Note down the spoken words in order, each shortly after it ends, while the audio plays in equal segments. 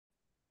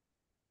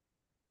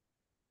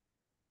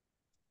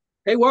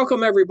Hey,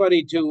 welcome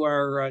everybody to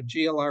our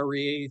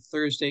GLREA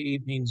Thursday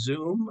evening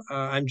Zoom.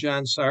 I'm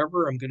John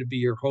Sarver. I'm going to be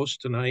your host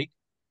tonight.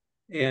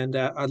 And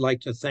I'd like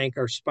to thank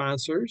our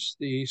sponsors,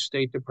 the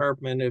State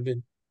Department of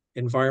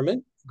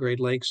Environment, Great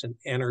Lakes and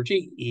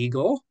Energy,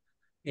 Eagle.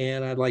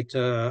 And I'd like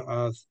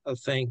to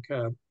thank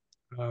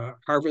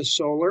Harvest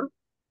Solar,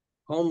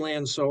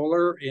 Homeland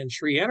Solar, and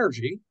Shree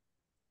Energy.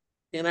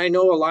 And I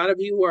know a lot of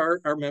you are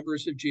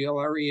members of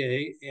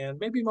GLREA, and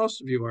maybe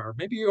most of you are,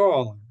 maybe you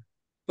all are.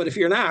 But if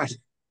you're not,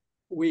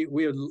 we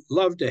would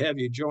love to have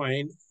you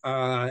join.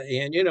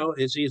 And,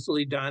 it's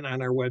easily done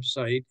on our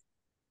website,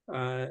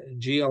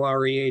 glrea.org.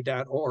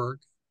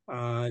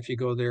 If you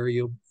go there,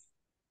 you'll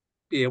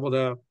be able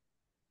to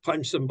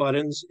punch some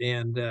buttons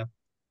and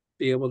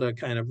be able to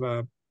kind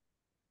of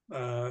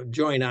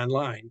join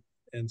online.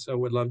 And so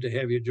we'd love to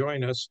have you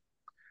join us.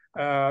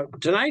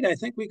 Tonight, I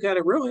think we've got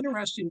a real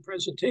interesting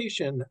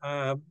presentation.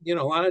 A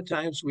lot of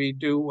times we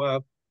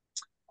do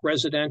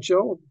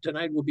residential.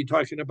 Tonight we'll be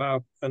talking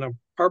about an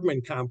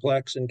apartment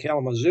complex in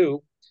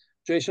Kalamazoo.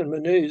 Jason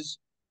Muniz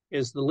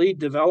is the lead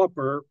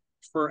developer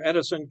for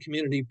Edison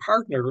Community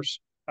Partners,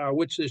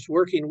 which is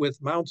working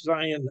with Mount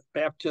Zion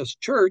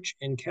Baptist Church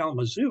in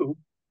Kalamazoo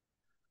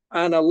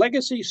on a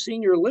legacy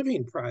senior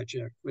living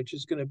project, which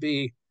is going to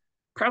be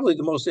probably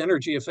the most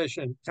energy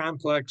efficient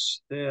complex,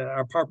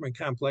 apartment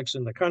complex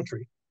in the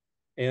country.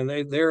 And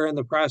they're in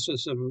the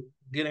process of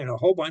getting a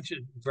whole bunch of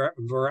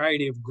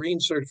variety of green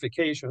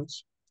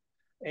certifications,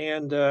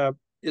 and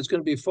it's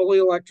going to be fully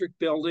electric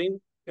building,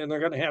 and they're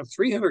going to have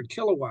 300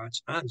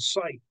 kilowatts on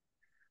site.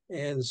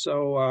 And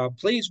so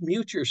please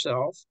mute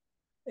yourself,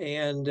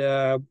 and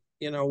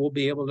we'll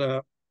be able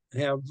to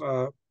have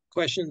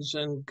questions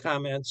and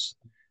comments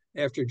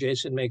after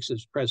Jason makes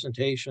his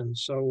presentation.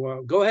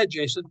 So go ahead,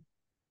 Jason.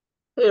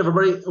 Hey,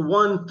 everybody.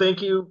 One,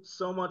 thank you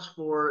so much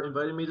for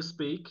inviting me to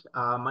speak.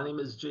 My name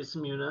is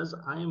Jason Muniz.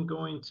 I am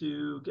going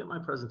to get my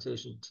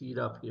presentation teed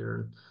up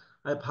here.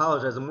 I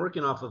apologize. I'm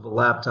working off of a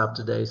laptop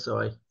today, so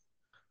I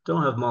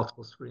don't have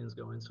multiple screens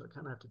going, so I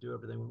kind of have to do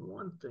everything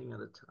one thing at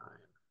a time.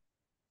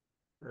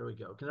 There we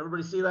go. Can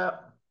everybody see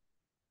that?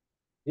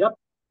 Yep.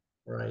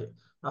 All right.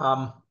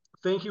 Um,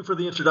 Thank you for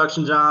the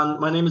introduction, John.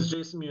 My name is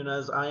Jason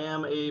Muniz. I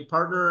am a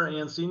partner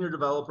and senior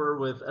developer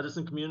with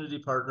Edison Community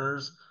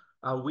Partners.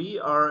 We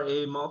are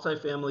a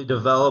multifamily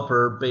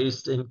developer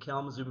based in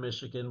Kalamazoo,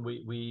 Michigan.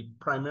 We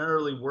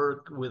primarily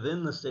work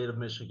within the state of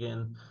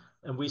Michigan,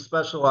 and we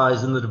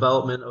specialize in the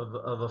development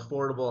of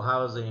affordable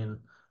housing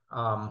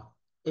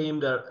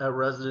aimed at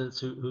residents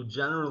who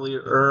generally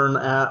earn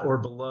at or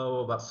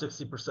below about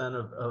 60%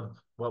 of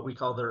what we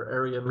call their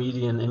area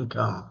median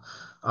income.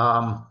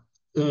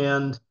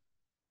 And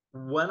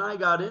when I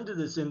got into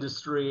this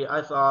industry,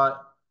 I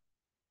thought,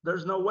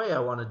 there's no way I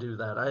want to do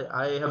that.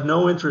 I have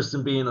no interest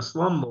in being a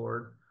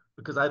slumlord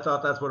because I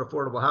thought that's what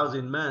affordable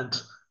housing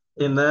meant.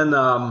 And then,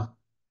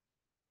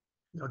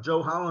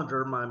 Joe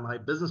Hollander, my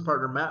business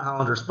partner, Matt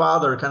Hollander's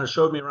father, kind of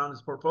showed me around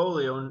his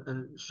portfolio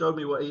and showed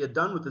me what he had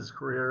done with his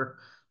career.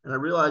 And I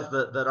realized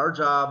that our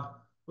job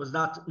was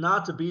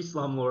not to be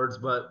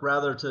slumlords, but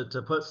rather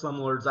to put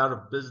slumlords out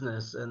of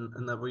business,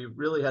 and that we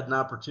really had an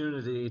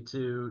opportunity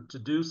to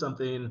do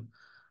something.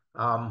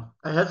 I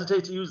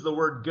hesitate to use the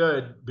word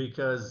good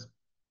because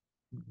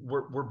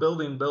we're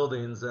building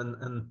buildings,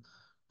 and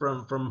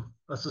from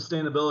a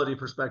sustainability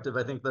perspective,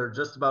 I think they're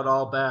just about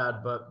all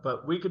bad,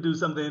 but we could do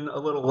something a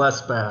little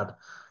less bad.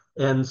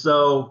 And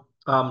so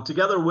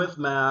together with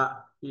Matt,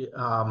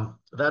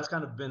 that's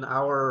kind of been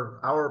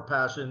our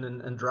passion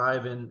and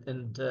drive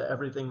into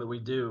everything that we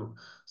do.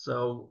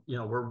 So,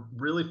 we're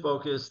really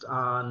focused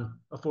on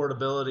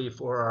affordability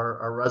for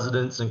our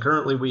residents. And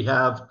currently we've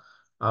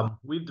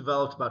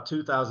developed about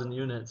 2,000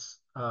 units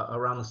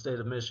around the state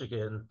of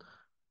Michigan.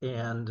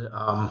 And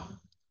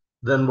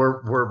then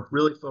we're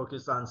really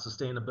focused on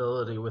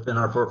sustainability within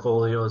our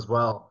portfolio as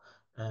well.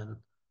 And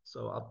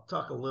so I'll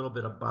talk a little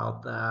bit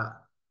about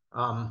that.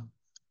 Um,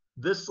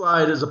 this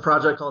slide is a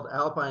project called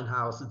Alpine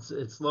House.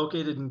 It's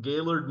located in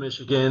Gaylord,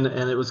 Michigan,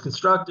 and it was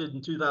constructed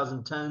in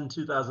 2010,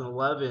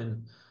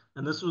 2011.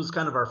 And this was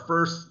kind of our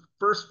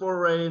first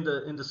foray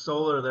into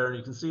solar there. And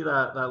you can see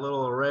that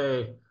little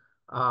array.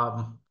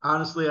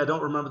 Honestly, I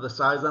don't remember the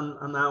size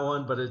on that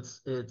one, but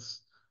it's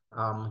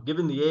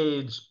given the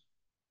age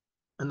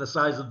and the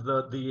size of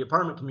the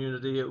apartment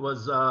community, it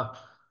was a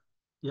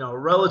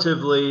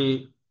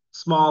relatively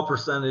small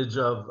percentage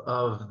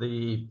of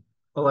the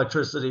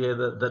electricity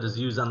that is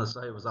used on the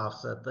site was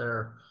offset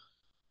there.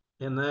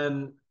 And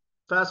then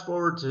fast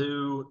forward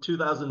to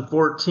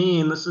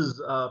 2014, this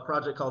is a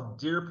project called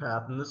Deer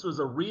Path, and this was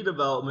a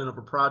redevelopment of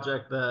a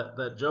project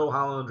that Joe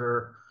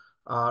Hollander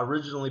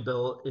originally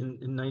built in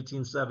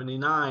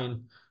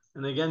 1979.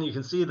 And again, you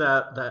can see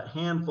that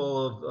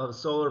handful of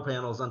solar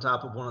panels on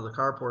top of one of the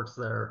carports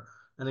there.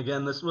 And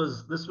again, this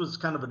was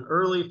kind of an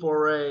early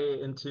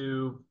foray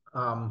into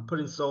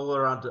putting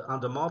solar onto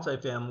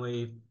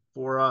multifamily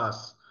for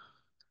us.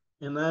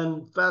 And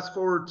then fast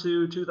forward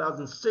to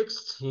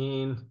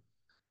 2016,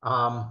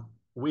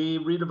 we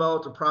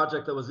redeveloped a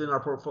project that was in our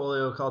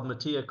portfolio called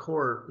Mattia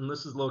Court, and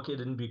this is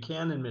located in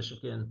Buchanan,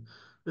 Michigan.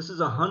 This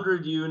is a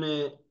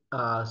 100-unit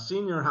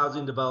senior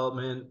housing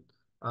development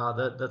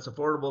that's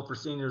affordable for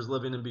seniors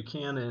living in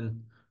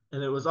Buchanan.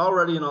 And it was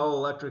already an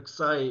all-electric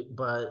site,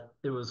 but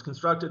it was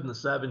constructed in the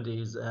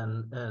 70s,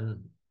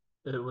 and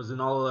it was an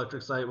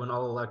all-electric site when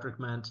all-electric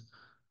meant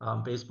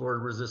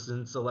baseboard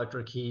resistance,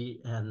 electric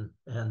heat, and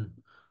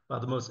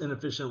the most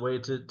inefficient way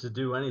to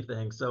do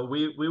anything. So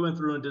we went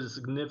through and did a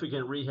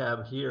significant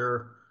rehab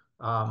here.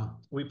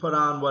 We put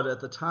on what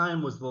at the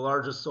time was the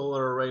largest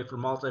solar array for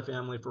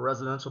multifamily, for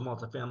residential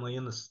multifamily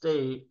in the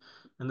state.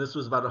 And this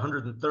was about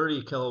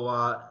 130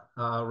 kilowatt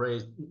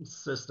array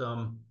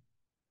system.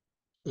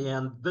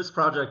 And this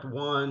project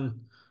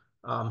won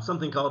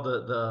something called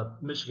the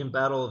Michigan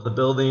Battle of the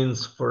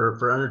Buildings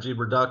for energy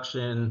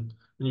reduction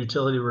and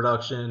utility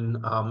reduction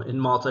in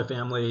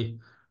multifamily,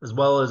 as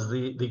well as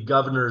the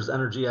Governor's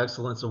Energy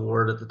Excellence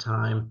Award at the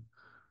time.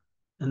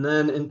 And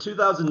then in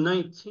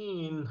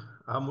 2019,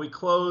 we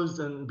closed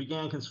and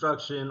began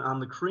construction on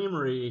the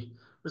Creamery.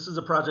 This is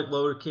a project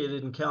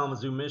located in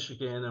Kalamazoo,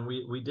 Michigan, and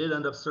we did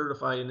end up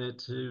certifying it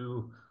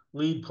to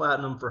LEED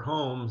Platinum for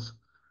homes.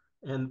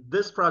 And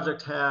this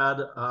project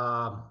had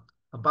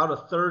about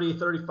a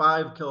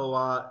 35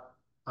 kilowatt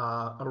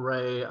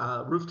array,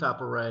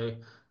 rooftop array.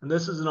 And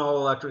this is an all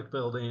electric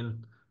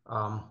building.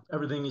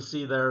 Everything you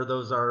see there,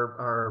 those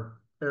are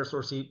air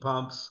source heat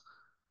pumps.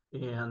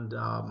 And,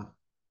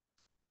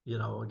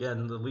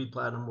 again, the LEED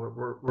Platinum,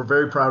 we're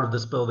very proud of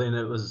this building.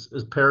 It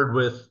was paired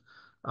with,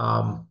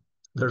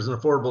 there's an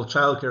affordable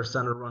childcare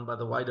center run by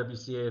the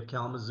YWCA of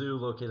Kalamazoo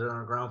located on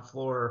our ground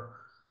floor.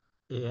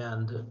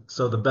 And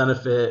so the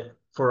benefit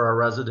for our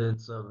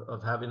residents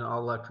of having an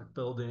all electric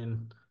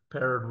building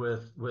paired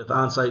with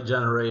on-site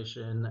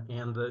generation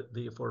and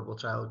the affordable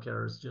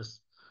childcare has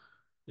just,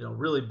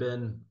 really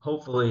been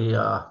hopefully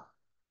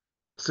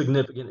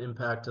significant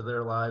impact to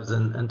their lives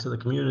and to the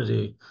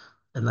community.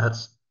 And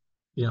that's,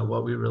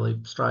 what we really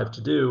strive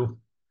to do.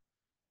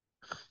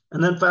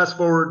 And then fast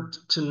forward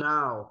to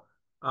now.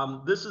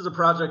 This is a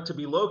project to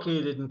be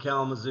located in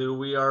Kalamazoo.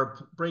 We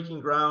are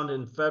breaking ground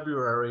in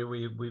February.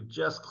 We've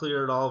just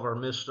cleared all of our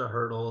MSHDA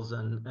hurdles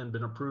and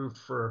been approved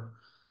for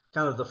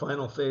kind of the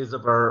final phase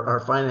of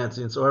our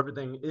financing. So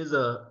everything is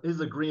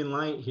a green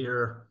light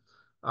here.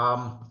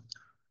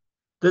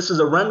 This is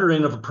a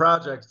rendering of a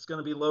project. It's going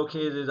to be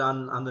located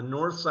on the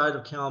north side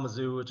of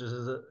Kalamazoo, which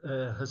is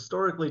a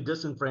historically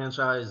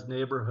disenfranchised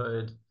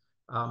neighborhood.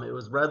 It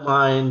was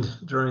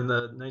redlined during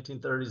the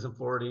 1930s and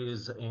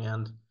 40s,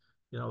 and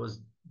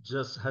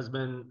has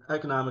been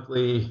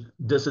economically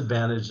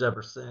disadvantaged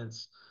ever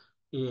since.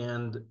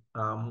 And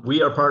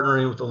we are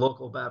partnering with the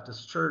local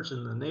Baptist church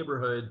in the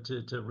neighborhood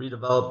to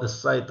redevelop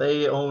this site.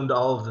 They owned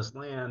all of this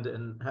land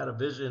and had a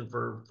vision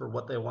for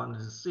what they wanted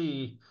to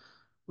see,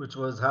 which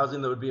was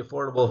housing that would be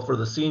affordable for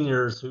the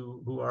seniors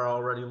who are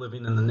already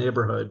living in the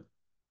neighborhood.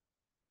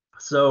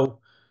 So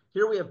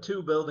here we have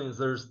two buildings.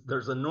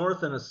 There's a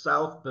north and a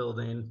south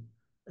building,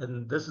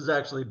 and this is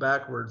actually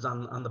backwards.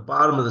 On the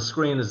bottom of the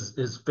screen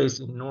is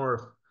facing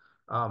north.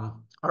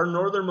 Our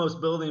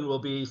northernmost building will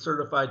be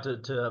certified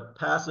to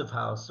Passive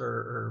House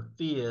or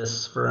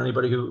Phius for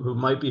anybody who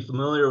might be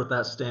familiar with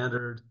that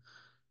standard.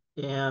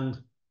 And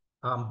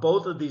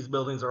both of these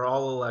buildings are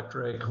all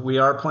electric. We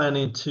are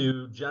planning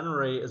to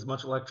generate as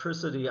much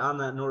electricity on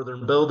that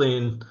northern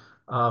building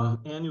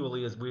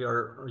annually as we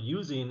are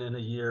using in a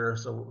year.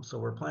 So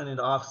we're planning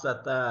to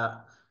offset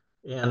that.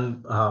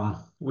 And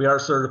we are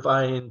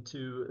certifying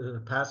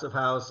to Passive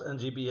House,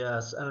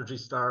 NGBS, Energy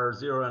Star,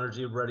 Zero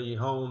Energy Ready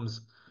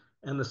Homes.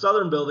 And the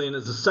southern building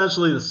is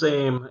essentially the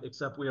same,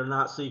 except we are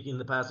not seeking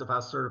the Passive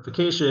House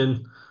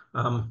certification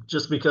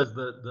just because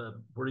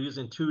we're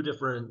using two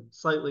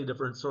slightly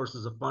different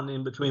sources of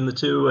funding between the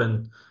two,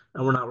 and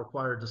we're not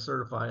required to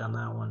certify on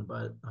that one.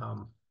 But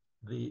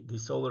the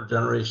solar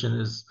generation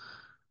is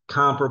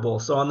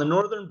comparable. So on the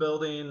northern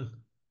building,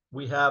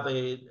 we have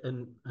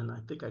and I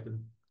think I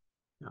can,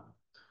 yeah.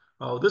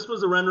 Oh, this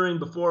was a rendering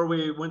before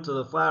we went to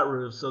the flat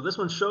roof. So this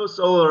one shows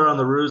solar on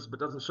the roofs,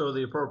 but doesn't show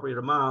the appropriate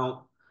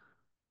amount.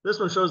 This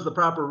one shows the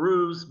proper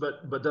roofs,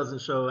 but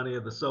doesn't show any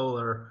of the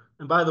solar.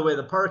 And by the way,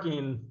 the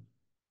parking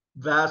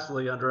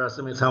vastly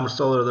underestimates how much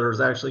solar there is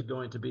actually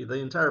going to be. The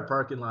entire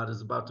parking lot is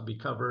about to be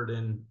covered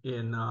in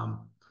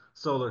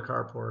solar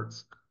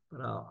carports, but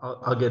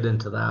I'll get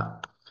into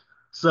that.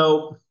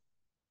 So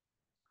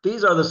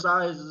these are the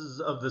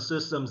sizes of the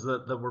systems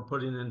that we're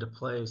putting into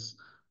place.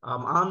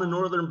 On the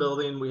northern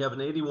building, we have an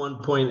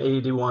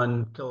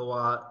 81.81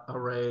 kilowatt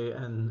array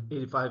and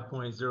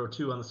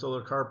 85.02 on the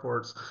solar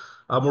carports.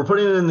 We're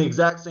putting in the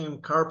exact same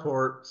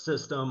carport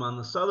system on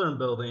the southern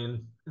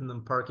building in the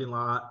parking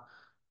lot,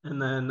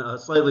 and then a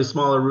slightly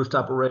smaller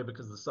rooftop array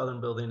because the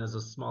southern building is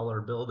a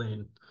smaller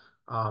building,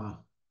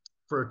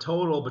 for a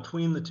total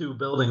between the two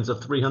buildings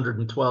of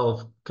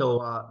 312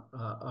 kilowatt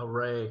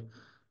array.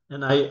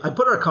 And I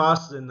put our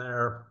costs in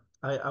there.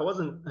 I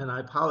wasn't, and I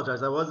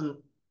apologize, I wasn't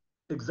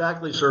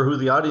exactly sure who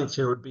the audience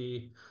here would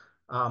be,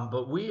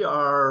 but we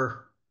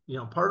are,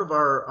 part of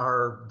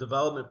our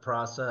development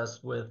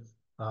process with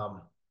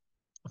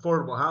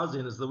affordable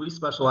housing is that we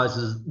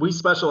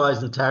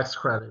specialize in tax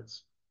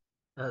credits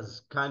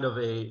as kind of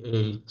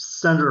a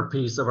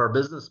centerpiece of our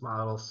business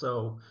model.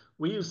 So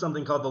we use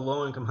something called the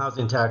low income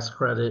housing tax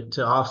credit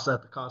to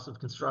offset the cost of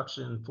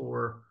construction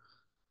for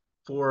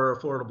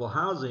affordable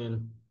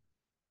housing.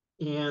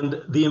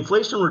 And the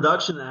Inflation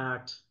Reduction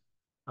Act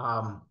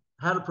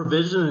had a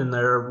provision in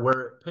there where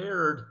it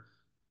paired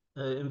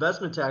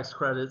investment tax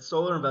credits,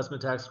 solar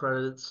investment tax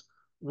credits,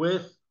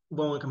 with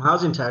low income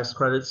housing tax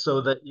credits,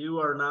 so that you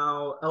are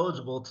now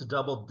eligible to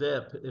double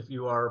dip if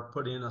you are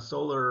putting a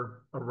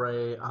solar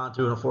array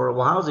onto an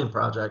affordable housing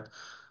project.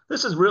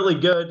 This is really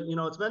good.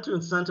 It's meant to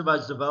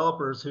incentivize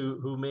developers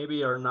who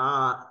maybe are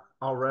not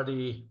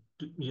already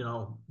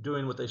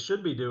doing what they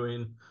should be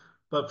doing.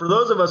 But for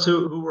those of us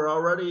who were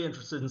already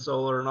interested in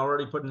solar and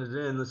already putting it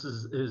in, this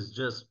is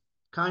just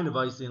kind of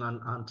icing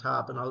on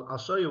top. And I'll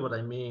show you what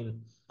I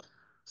mean.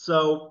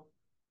 So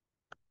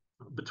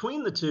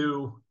between the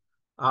two,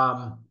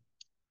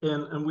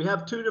 and we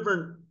have two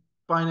different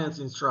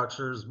financing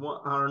structures.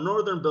 Our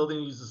northern building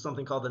uses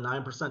something called the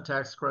 9%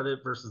 tax credit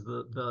versus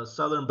the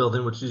southern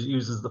building, which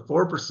uses the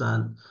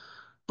 4%.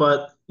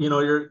 But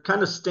your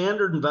kind of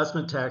standard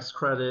investment tax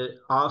credit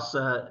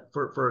offset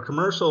for a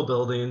commercial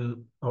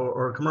building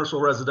or a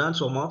commercial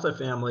residential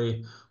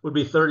multifamily would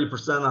be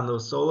 30% on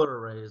those solar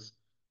arrays.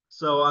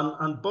 So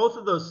on both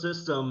of those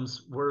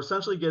systems, we're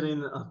essentially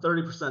getting a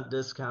 30%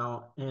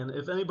 discount. And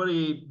if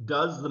anybody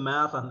does the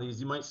math on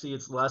these, you might see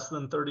it's less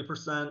than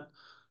 30%.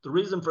 The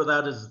reason for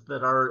that is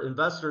that our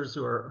investors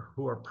who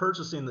are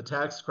purchasing the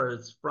tax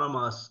credits from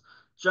us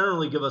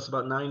generally give us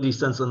about 90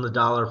 cents on the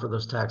dollar for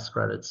those tax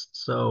credits.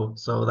 So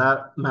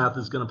that math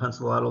is going to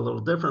pencil out a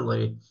little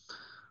differently.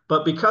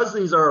 But because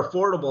these are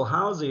affordable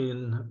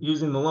housing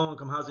using the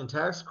low-income housing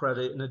tax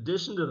credit, in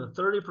addition to the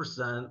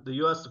 30%, the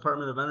U.S.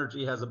 Department of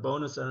Energy has a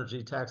bonus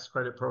energy tax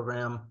credit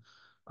program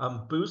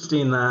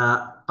boosting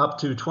that up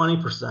to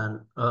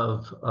 20%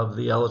 of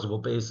the eligible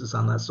basis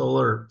on that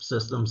solar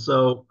system.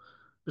 So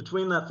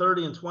between that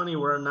 30 and 20,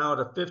 we're now at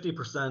a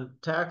 50%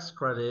 tax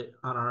credit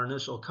on our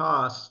initial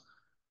costs.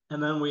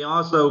 And then we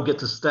also get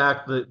to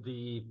stack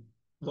the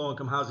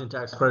low-income housing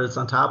tax credits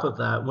on top of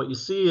that. What you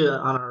see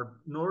on our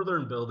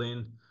northern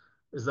building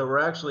is that we're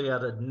actually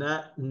at a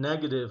net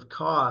negative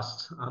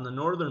cost on the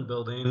northern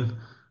building,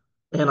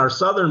 and our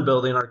southern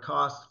building, our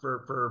cost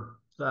for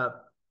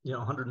that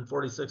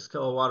 146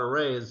 kilowatt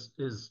array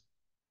is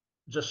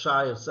just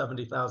shy of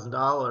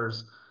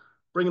 $70,000,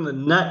 bringing the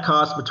net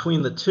cost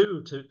between the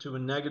two to a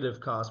negative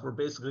cost. We're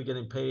basically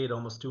getting paid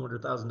almost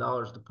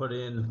 $200,000 to put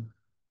in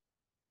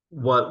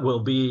what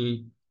will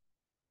be,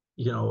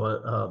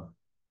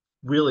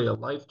 really a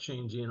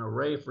life-changing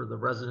array for the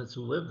residents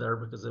who live there,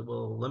 because it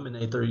will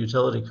eliminate their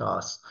utility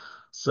costs.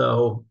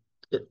 So,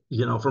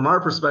 from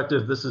our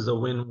perspective, this is a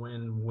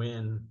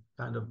win-win-win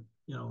kind of,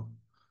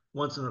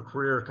 once in a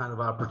career kind of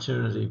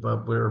opportunity.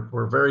 But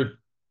we're very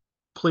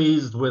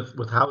pleased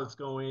with how it's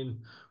going.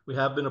 We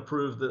have been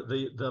approved.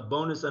 The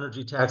bonus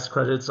energy tax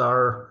credits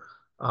are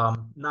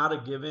not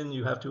a given.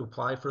 You have to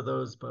apply for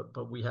those,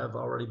 but we have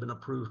already been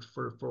approved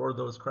for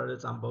those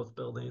credits on both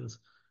buildings.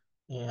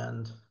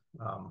 And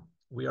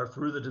we are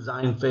through the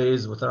design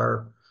phase with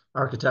our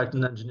architect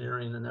and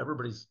engineering, and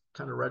everybody's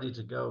kind of ready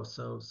to go.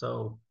 So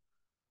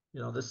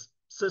this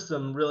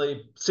system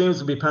really seems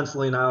to be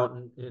penciling out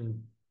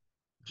in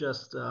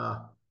just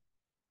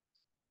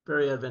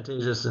very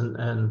advantageous,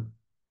 and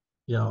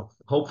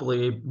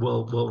hopefully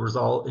will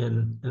result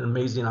in an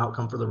amazing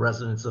outcome for the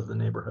residents of the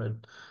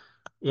neighborhood.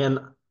 And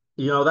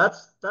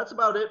that's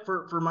about it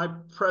for my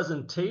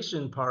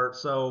presentation part.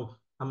 So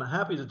I'm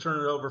happy to turn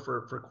it over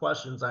for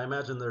questions. I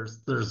imagine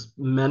there's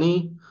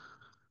many.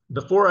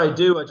 Before I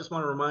do, I just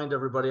want to remind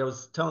everybody, I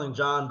was telling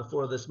John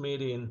before this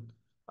meeting,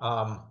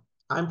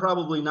 I'm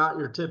probably not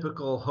your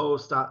typical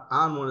host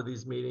on one of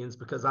these meetings,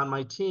 because on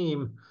my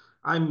team,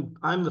 I'm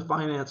the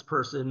finance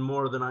person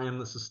more than I am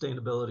the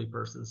sustainability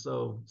person.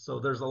 So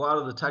there's a lot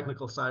of the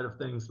technical side of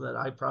things that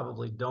I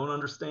probably don't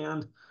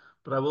understand,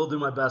 but I will do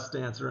my best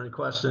to answer any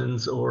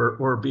questions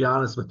or be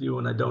honest with you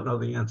when I don't know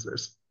the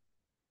answers.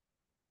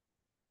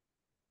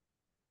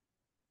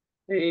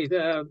 Hey,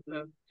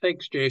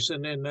 thanks,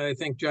 Jason. And I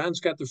think John's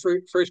got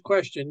the first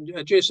question.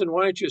 Jason,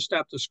 why don't you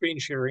stop the screen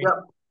sharing?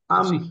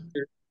 Yep.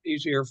 It's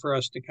easier for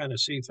us to kind of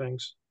see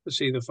things, to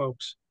see the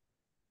folks.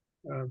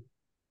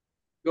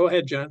 Go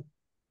ahead, John.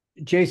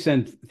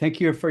 Jason, thank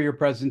you for your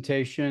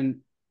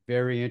presentation.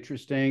 Very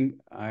interesting.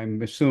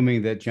 I'm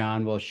assuming that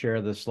John will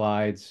share the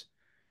slides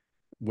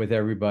with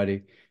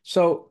everybody.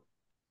 So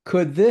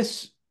could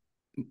this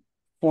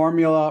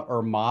formula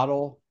or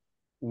model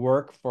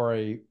work for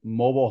a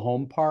mobile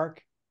home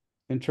park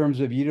in terms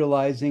of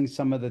utilizing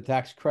some of the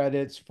tax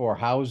credits for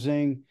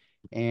housing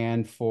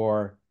and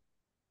for,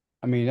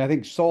 I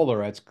think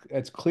solar,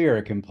 it's clear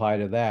it can apply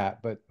to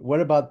that, but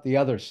what about the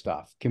other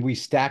stuff? Can we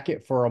stack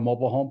it for a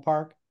mobile home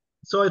park?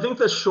 So I think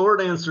the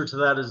short answer to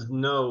that is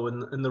no.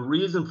 And the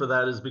reason for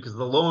that is because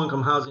the low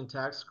income housing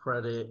tax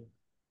credit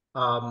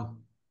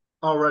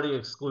already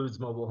excludes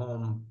mobile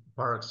home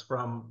parks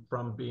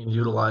from being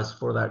utilized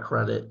for that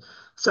credit.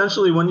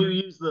 Essentially, when you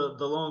use the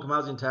low-income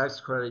housing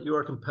tax credit, you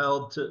are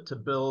compelled to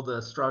build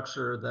a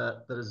structure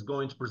that is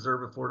going to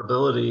preserve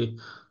affordability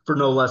for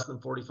no less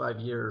than 45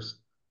 years.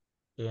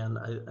 And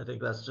I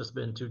think that's just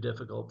been too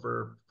difficult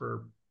for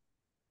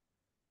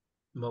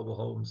mobile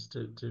homes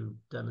to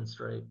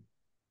demonstrate.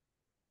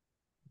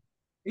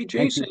 Hey,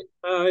 Jason,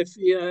 if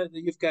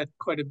you've got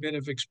quite a bit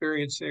of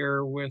experience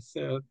there with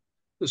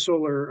the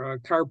solar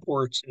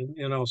carports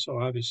and also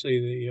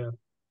obviously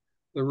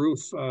the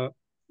roof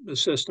the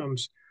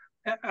systems.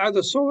 Are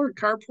the solar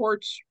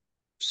carports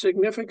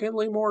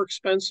significantly more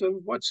expensive?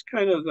 What's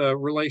kind of the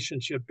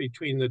relationship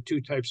between the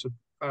two types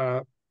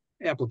of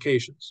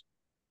applications?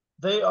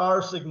 They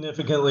are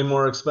significantly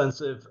more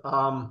expensive.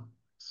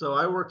 So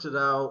I worked it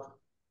out.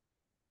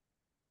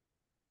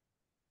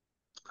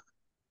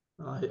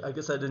 I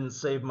guess I didn't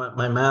save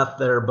my math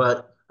there,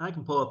 but I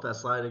can pull up that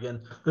slide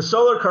again. The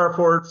solar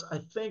carports, I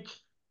think,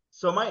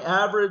 so my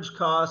average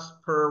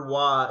cost per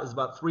watt is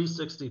about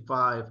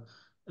 365.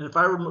 And if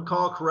I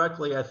recall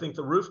correctly, I think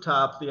the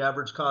rooftop, the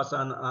average cost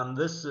on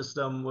this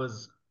system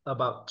was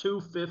about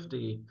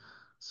 250.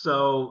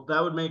 So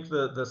that would make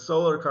the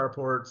solar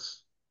carports,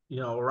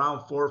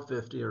 around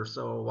 450 or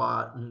so a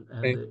watt.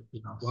 Okay.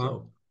 Wow.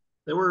 So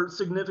they were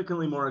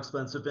significantly more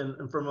expensive.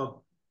 And from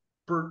a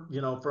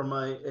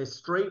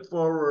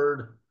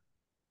straightforward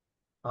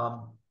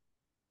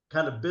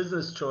kind of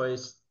business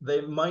choice,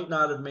 they might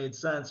not have made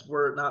sense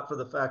were it not for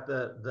the fact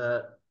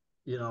that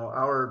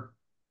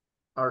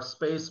our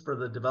space for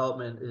the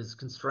development is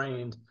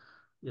constrained.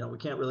 We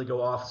can't really go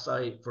off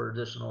site for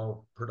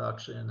additional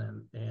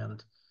production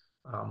and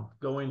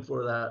going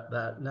for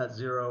that net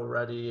zero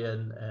ready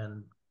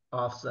and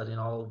offsetting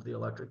all of the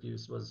electric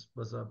use was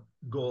a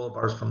goal of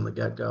ours from the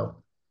get-go.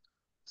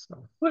 So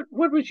what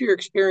was your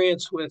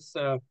experience with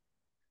the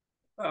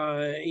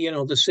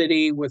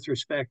city with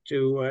respect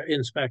to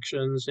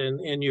inspections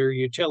and your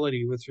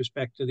utility with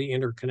respect to the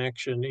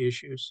interconnection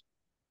issues?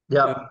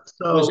 Yeah.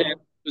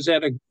 Was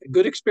that a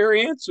good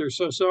experience or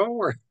so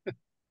or?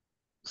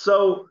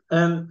 So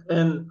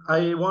and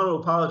I want to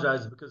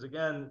apologize because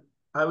again,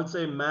 I would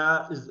say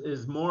Matt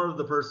is more of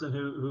the person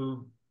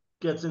who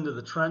gets into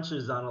the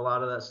trenches on a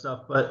lot of that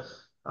stuff, but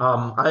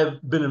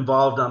I've been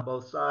involved on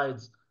both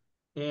sides,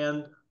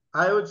 and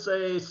I would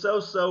say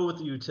so with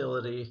the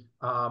utility.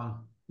 A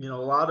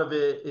lot of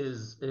it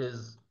is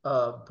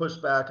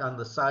pushback on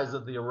the size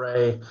of the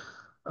array.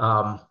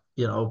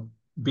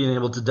 Being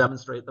able to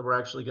demonstrate that we're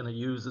actually going to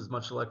use as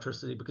much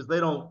electricity because they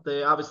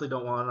obviously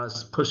don't want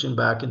us pushing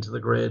back into the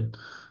grid.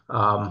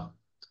 And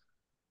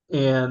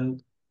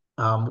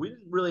we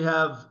didn't really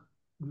have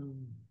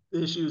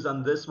issues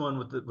on this one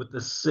with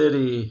the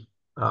city.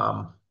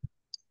 I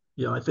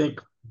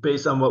think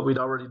based on what we'd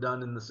already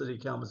done in the city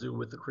of Kalamazoo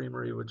with the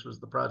creamery, which was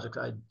the project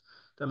I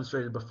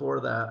demonstrated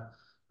before that,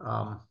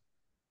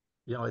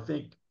 I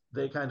think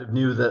they kind of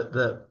knew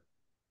that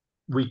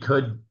we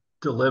could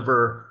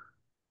deliver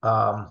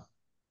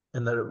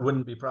and that it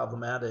wouldn't be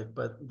problematic.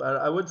 But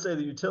I would say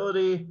the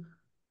utility,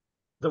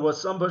 there was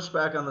some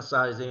pushback on the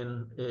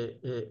sizing.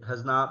 It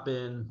has not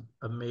been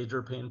a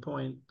major pain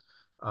point.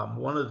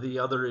 One of the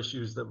other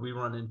issues that we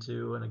run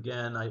into, and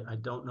again, I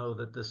don't know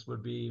that this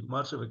would be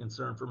much of a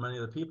concern for many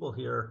of the people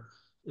here,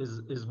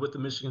 is with the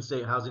Michigan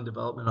State Housing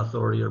Development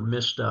Authority, or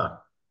MSHDA,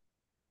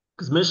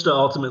 because MSHDA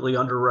ultimately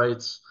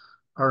underwrites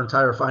our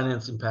entire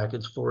financing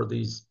package for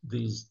these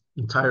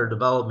entire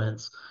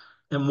developments.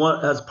 And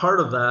as part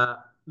of that,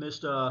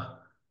 MSHDA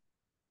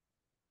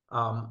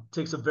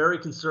takes a very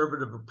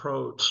conservative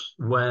approach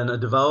when a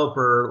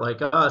developer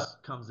like us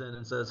comes in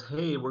and says,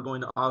 hey, we're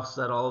going to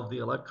offset all of the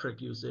electric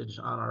usage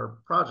on our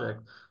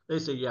project. They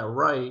say, yeah,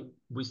 right.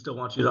 We still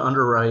want you to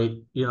underwrite,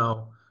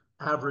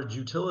 average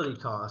utility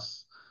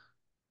costs.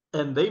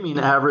 And they mean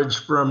average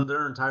from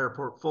their entire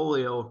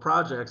portfolio of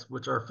projects,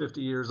 which are 50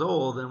 years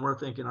old. And we're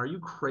thinking, are you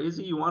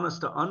crazy? You want us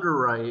to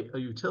underwrite a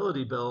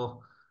utility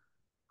bill?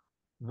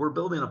 We're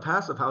building a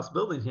passive house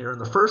building here in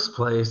the first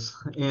place.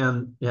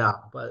 And yeah,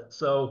 but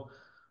so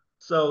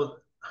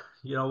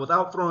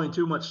without throwing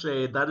too much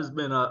shade, that has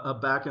been a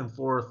back and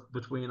forth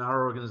between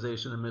our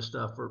organization and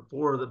MSHDA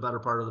for the better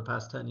part of the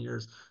past 10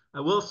 years. I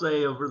will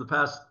say over the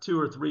past 2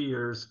 or 3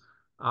 years,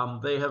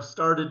 they have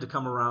started to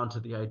come around to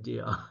the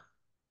idea,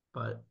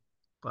 but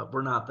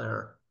we're not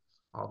there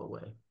all the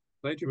way.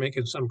 Glad you're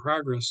making some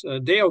progress.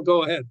 Dale,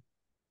 go ahead.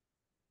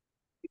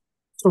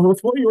 So with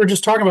what you were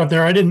just talking about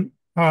there, I didn't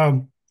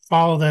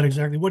follow that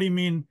exactly. What do you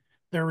mean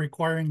they're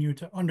requiring you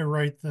to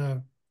underwrite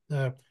the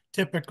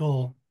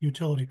typical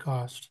utility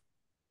cost?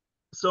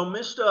 So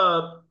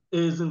MSHDA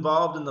is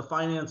involved in the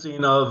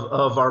financing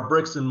of our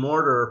bricks and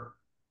mortar.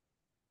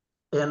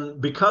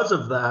 And because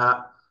of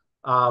that,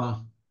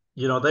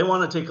 they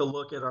want to take a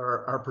look at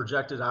our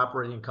projected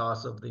operating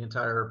costs of the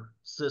entire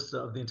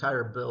system, of the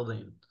entire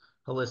building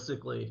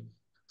holistically.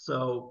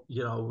 So,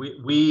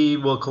 we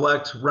will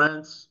collect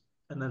rents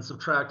and then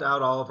subtract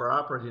out all of our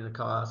operating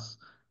costs.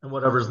 And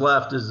whatever's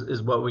left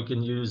is what we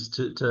can use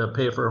to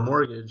pay for a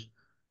mortgage.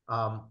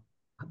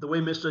 the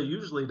way MISTA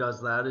usually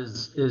does that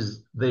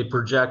is they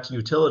project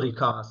utility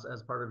costs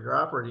as part of your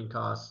operating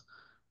costs,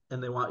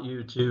 and they want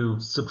you to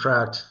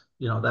subtract,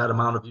 that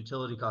amount of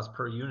utility costs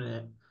per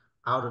unit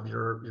out of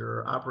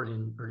your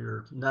operating or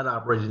your net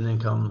operating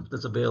income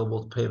that's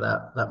available to pay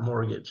that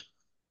mortgage.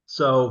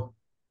 So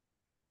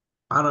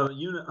on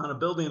a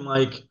building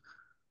like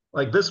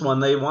this one,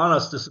 they want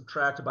us to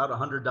subtract about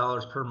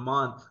 $100 per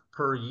month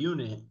per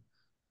unit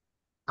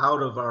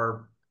out of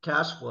our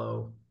cash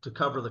flow to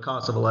cover the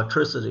cost of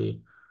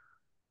electricity.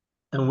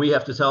 And we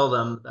have to tell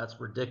them that's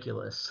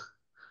ridiculous,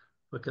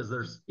 because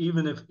there's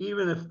even if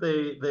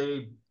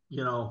they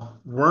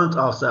weren't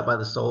offset by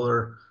the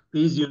solar,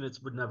 these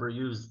units would never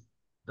use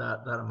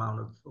that amount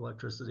of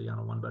electricity on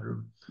a one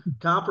bedroom.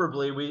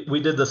 Comparably, we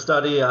did the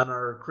study on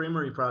our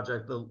creamery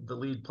project, the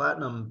LEED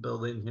Platinum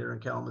building here in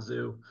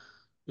Kalamazoo,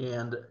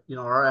 and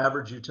our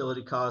average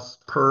utility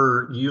costs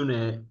per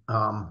unit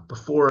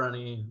before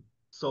any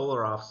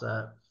solar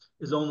offset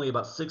is only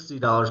about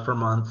 $60 per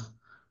month,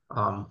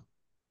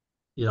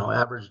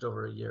 averaged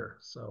over a year.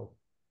 So,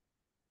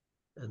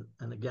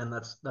 and again,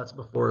 that's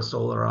before a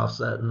solar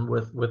offset, and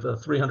with a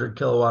 300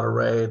 kilowatt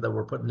array that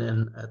we're putting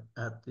in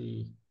at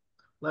the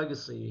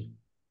legacy,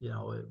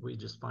 we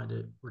just find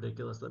it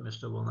ridiculous that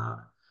MISTA will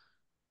not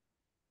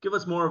give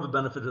us more of a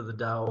benefit of the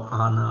doubt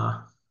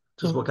on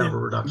just what kind of a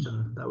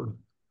reduction that would.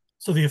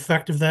 So the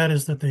effect of that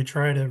is that they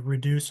try to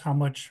reduce how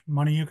much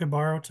money you could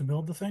borrow to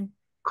build the thing?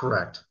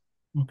 Correct.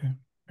 Okay.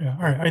 Yeah.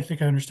 All right. I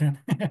think I understand.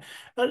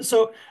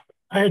 So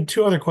I had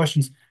two other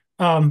questions.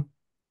 On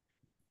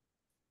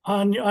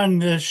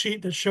the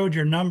sheet that showed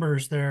your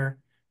numbers there,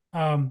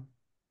 how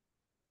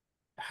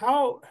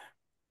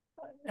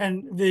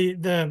and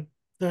the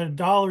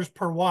dollars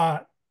per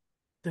watt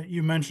that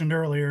you mentioned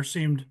earlier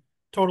seemed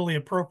totally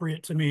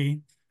appropriate to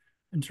me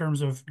in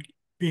terms of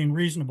being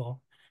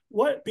reasonable.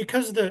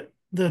 Because the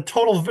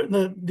total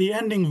the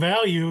ending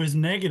value is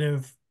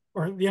negative,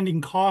 or the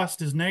ending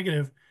cost is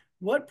negative,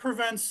 what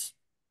prevents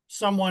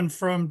someone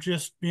from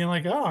just being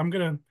like, oh, I'm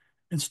going to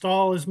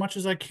install as much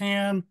as I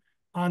can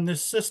on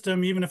this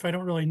system, even if I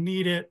don't really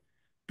need it,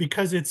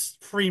 because it's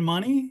free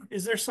money?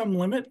 Is there some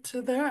limit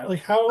to that?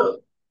 Like how?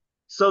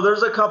 So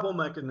there's a couple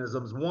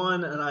mechanisms.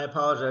 One, and I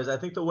apologize, I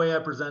think the way I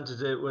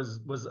presented it was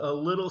a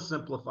little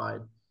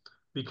simplified,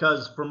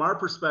 because from our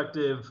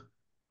perspective,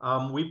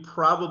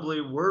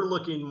 we're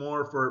looking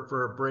more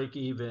for a break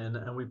even,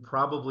 and we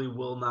probably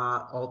will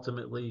not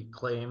ultimately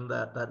claim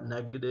that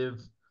negative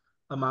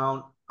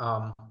amount.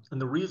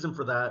 And the reason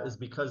for that is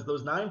because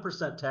those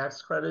 9%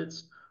 tax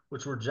credits,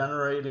 which were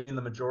generating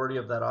the majority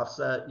of that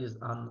offset, is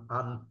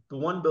on the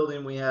one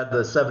building we had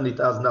the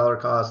 $70,000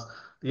 cost.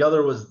 The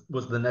other was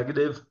the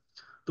negative.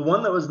 The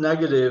one that was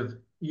negative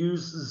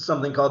uses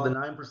something called the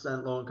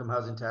 9% low income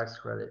housing tax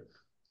credit.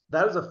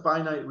 That is a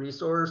finite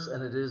resource,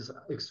 and it is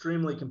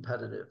extremely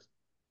competitive.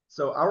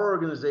 So our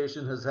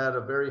organization has had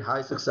a very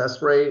high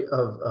success rate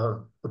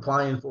of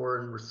applying for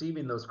and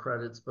receiving those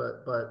credits,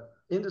 but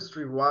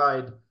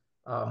industry-wide,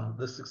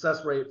 the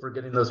success rate for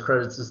getting those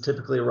credits is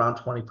typically around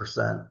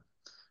 20%.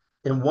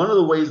 And one of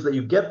the ways that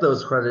you get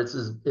those credits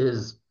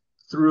is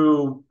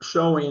through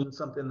showing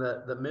something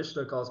that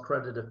MISTA calls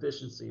credit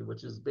efficiency,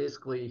 which is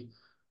basically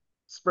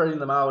spreading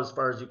them out as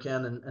far as you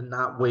can and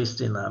not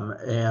wasting them.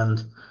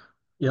 And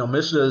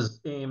MISTA's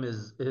aim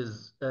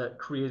is at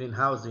creating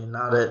housing,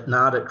 not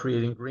at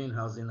creating green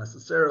housing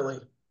necessarily.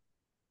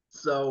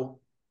 So,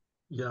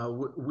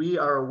 we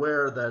are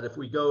aware that if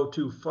we go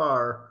too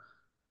far,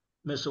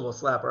 MISTA will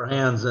slap our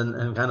hands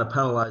and kind of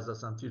penalize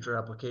us on future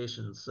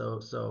applications.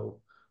 So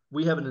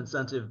we have an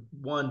incentive,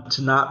 one,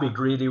 to not be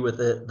greedy with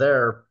it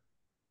there.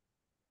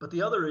 But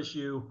the other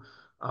issue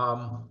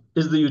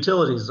is the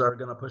utilities are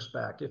going to push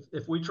back.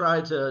 If we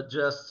try to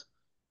just,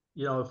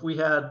 if we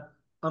had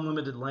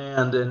unlimited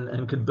land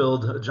and could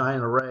build a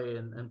giant array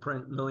and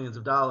print millions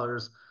of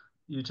dollars,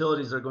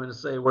 utilities are going to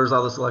say, where's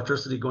all this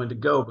electricity going to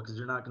go? Because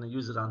you're not going to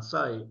use it on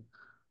site.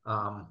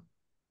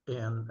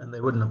 And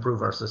they wouldn't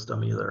approve our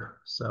system either.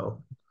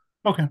 So.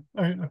 Okay.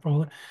 All right. I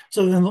follow that.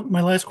 So then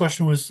my last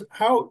question was,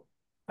 how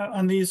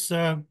on these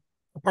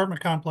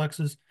apartment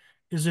complexes,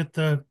 is it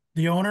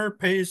the owner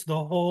pays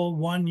the whole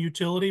one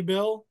utility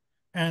bill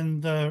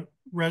and the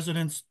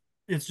residents,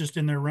 it's just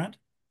in their rent?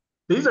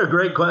 These are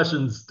great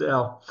questions,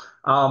 Dale.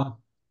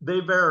 They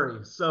vary.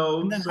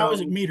 And then how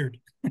is it metered?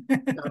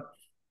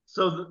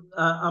 So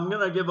I'm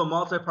going to give a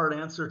multi-part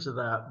answer to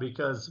that,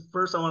 because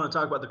first I want to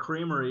talk about the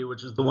creamery,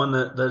 which is the one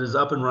that is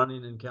up and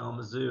running in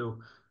Kalamazoo.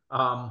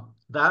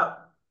 That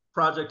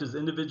project is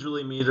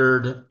individually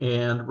metered,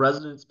 and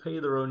residents pay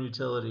their own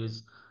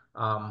utilities.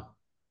 Trying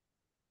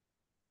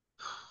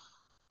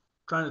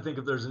to think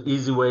if there's an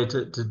easy way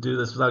to do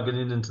this without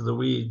getting into the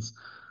weeds.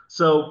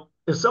 So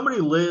if somebody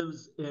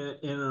lives in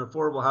an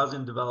affordable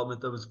housing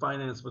development that was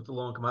financed with the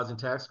low income housing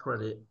tax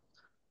credit,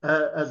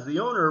 as the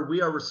owner,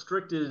 we are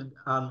restricted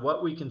on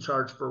what we can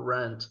charge for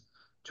rent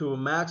to a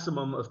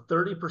maximum of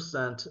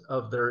 30%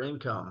 of their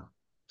income.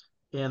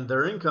 And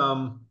their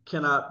income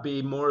cannot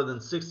be more than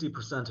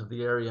 60% of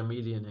the area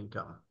median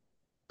income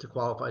to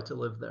qualify to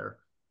live there.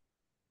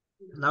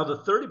 Now, the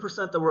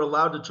 30% that we're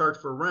allowed to charge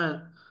for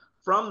rent,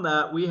 from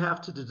that, we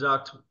have to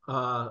deduct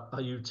a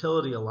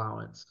utility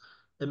allowance.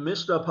 And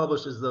MSHDA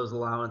publishes those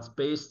allowance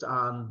based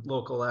on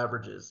local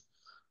averages.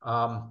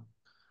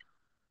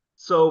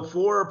 So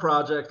for a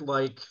project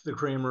like the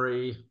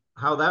Creamery,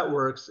 how that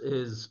works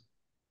is,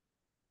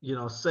 you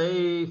know,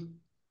 say,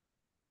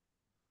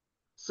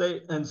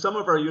 and some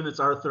of our units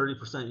are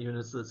 30%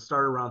 units that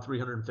start around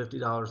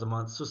 $350 a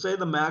month. So say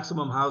the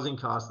maximum housing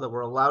cost that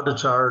we're allowed to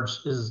charge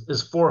is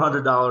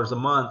 $400 a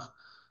month.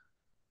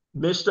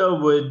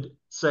 MSHDA would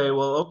say,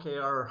 well, okay,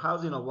 our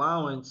housing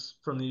allowance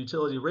from the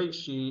utility rate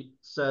sheet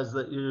says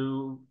that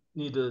you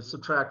need to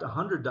subtract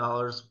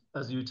 $100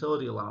 as a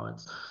utility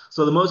allowance.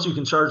 So the most you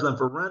can charge them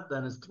for rent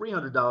then is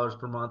 $300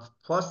 per month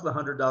plus the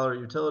 $100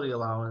 utility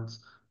allowance.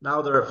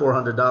 Now they're at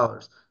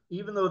 $400.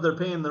 Even though they're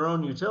paying their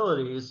own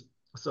utilities,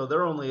 so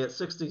they're only at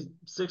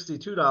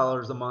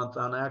 $62 a month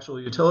on actual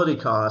utility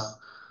costs.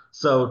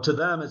 So to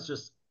them, it's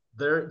just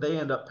they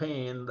end up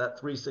paying that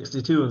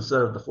 $362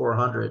 instead of the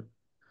 $400.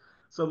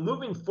 So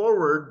moving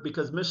forward,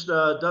 because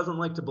MSHDA doesn't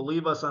like to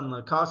believe us on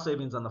the cost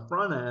savings on the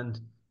front end,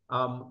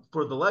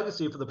 for the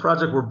legacy, for the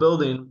project we're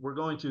building, we're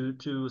going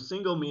to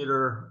single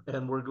meter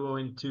and we're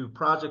going to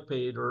project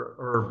paid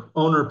or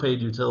owner paid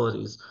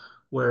utilities,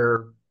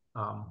 where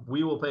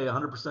we will pay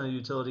 100% of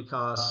utility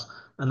costs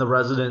and the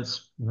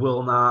residents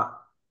will not.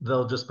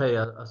 They'll just pay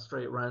a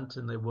straight rent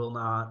and they will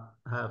not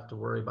have to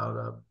worry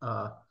about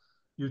a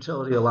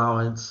utility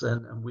allowance,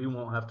 and we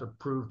won't have to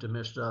prove to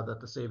MSHDA that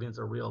the savings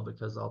are real,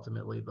 because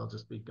ultimately they'll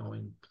just be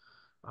going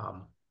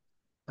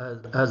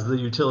as the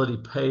utility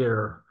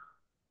payer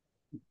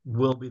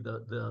will be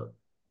the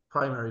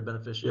primary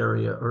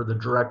beneficiary or the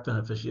direct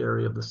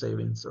beneficiary of the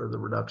savings or the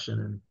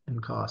reduction in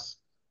costs.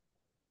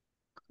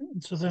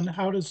 So then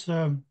how does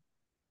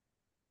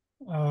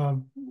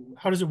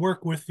it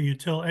work with the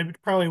utility?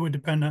 It probably would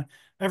depend on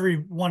every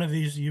one of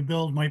these you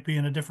build might be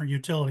in a different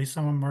utility.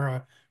 Some of them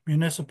are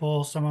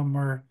municipal, some of them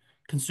are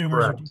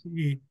consumers or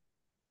DPE.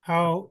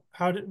 How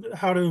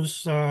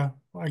does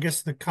I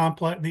guess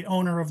the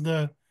owner of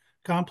the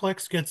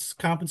complex gets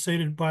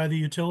compensated by the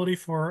utility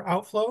for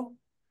outflow?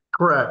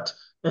 Correct.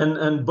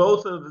 And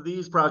both of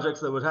these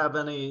projects that would have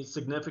any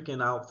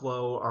significant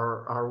outflow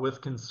are with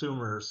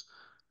consumers.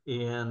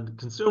 And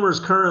consumers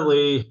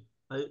currently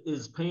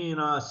is paying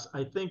us,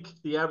 I think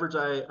the average,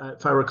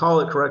 if I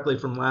recall it correctly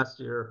from last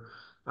year,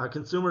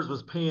 consumers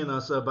was paying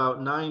us about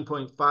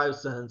 9.5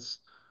 cents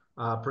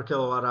per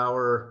kilowatt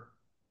hour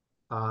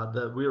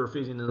that we were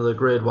feeding into the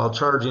grid, while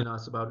charging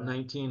us about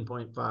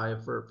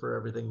 19.5 for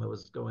everything that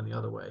was going the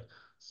other way.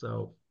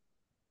 So,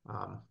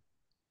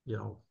 you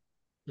know,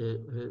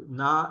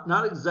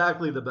 not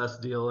exactly the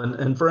best deal.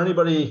 And for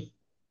anybody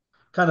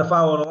kind of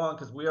following along,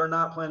 because we are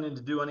not planning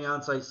to do any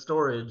on-site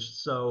storage.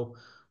 So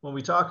when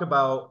we talk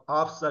about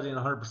offsetting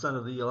 100%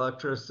 of the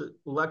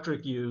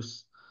electric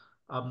use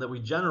that we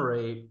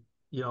generate,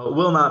 you know, it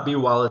will not be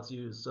while it's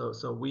used.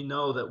 So we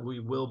know that we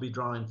will be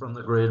drawing from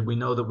the grid. We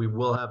know that we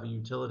will have a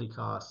utility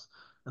cost.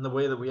 And the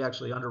way that we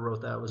actually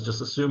underwrote that was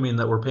just assuming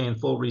that we're paying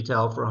full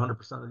retail for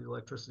 100% of the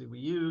electricity we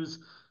use,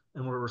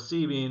 and we're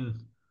receiving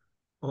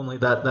only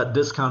that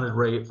discounted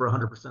rate for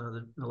 100% of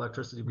the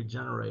electricity we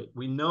generate.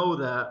 We know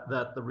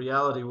that the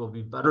reality will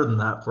be better than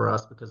that for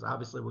us, because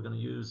obviously we're going to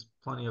use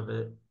plenty of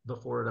it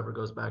before it ever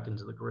goes back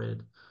into the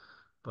grid.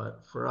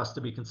 But for us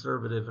to be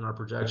conservative in our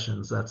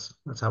projections, that's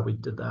how we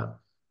did that.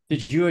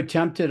 Did you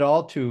attempt at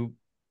all to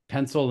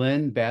pencil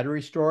in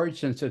battery storage,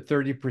 since a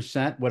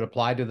 30% would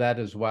apply to that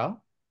as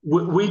well?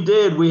 We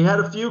did. We had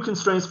a few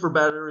constraints for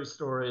battery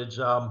storage.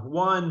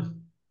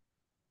 One,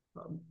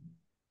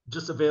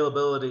 just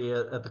availability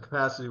at the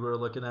capacity we were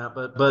looking at.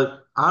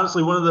 But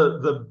honestly, one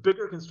of the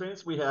bigger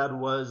constraints we had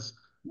was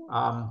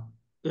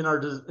in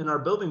our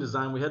building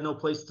design, we had no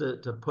place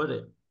to put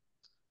it.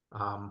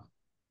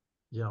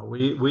 You know,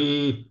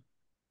 we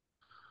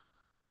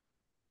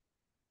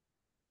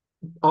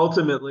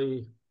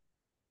ultimately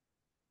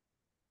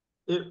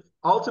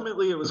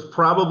it was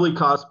probably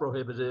cost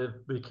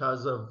prohibitive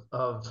because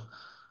of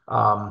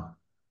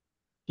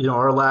you know,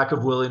 our lack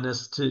of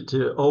willingness to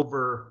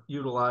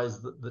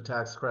overutilize the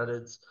tax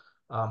credits.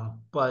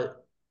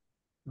 But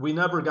we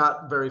never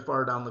got very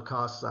far down the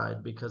cost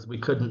side because we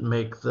couldn't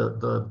make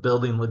the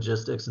building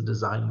logistics and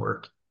design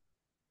work.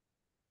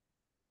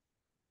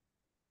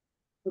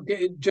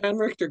 Okay, John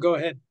Richter, go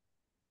ahead.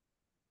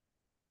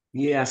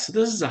 Yeah, so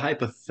this is a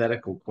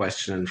hypothetical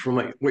question.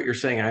 From what you're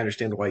saying, I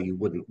understand why you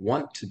wouldn't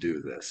want to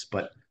do this.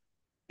 But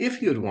if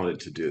you had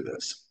wanted to do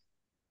this,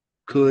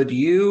 could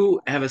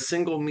you have a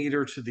single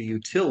meter to the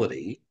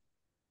utility,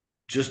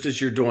 just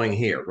as you're doing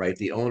here, right?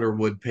 The owner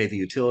would pay the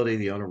utility,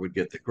 the owner would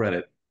get the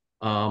credit,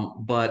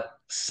 but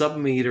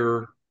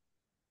sub-meter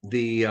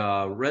the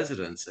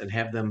residents and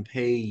have them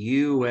pay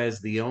you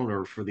as the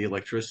owner for the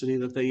electricity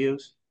that they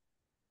use?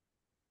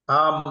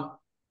 I'm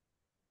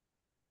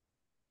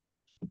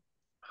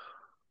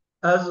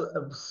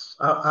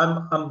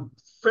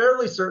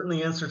fairly certain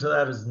the answer to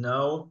that is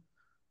no.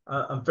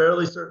 I'm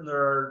fairly certain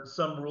there are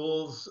some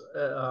rules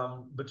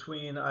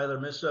between either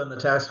MSHDA and the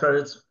tax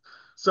credits.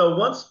 So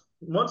once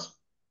once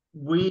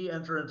we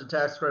enter into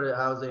tax credit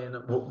housing,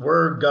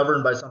 we're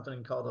governed by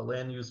something called a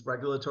land use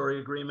regulatory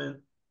agreement.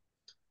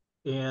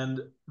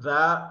 And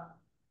that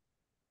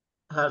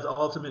has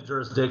ultimate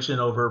jurisdiction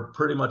over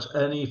pretty much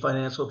any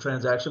financial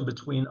transaction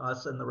between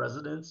us and the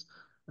residents.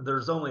 And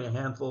there's only a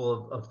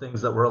handful of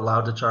things that we're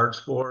allowed to charge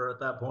for at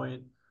that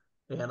point.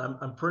 And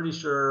I'm pretty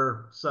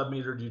sure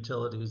sub-metered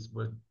utilities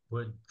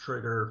would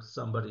trigger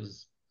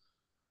somebody's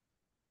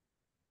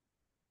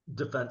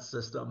defense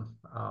system.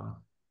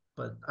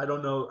 But I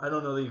don't know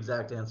the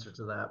exact answer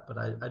to that, but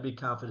I'd be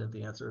confident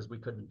the answer is we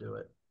couldn't do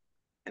it.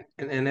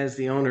 And as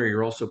the owner,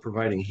 you're also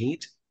providing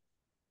heat,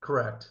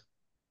 Correct.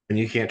 and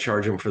you can't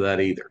charge them for that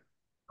either.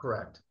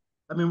 Correct.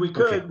 I mean,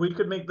 Okay. we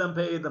could make them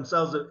pay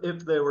themselves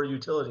if they were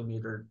utility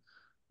metered,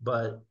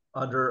 but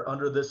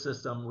under this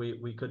system,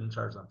 we couldn't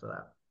charge them for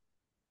that.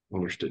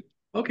 Understood.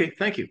 Okay,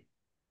 thank you.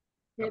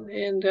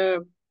 And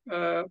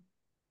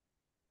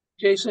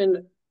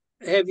Jason,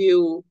 have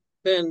you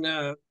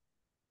been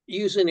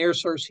using air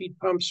source heat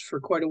pumps for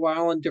quite a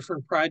while in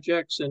different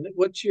projects? And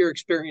what's your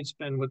experience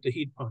been with the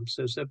heat pumps?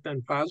 Has that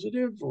been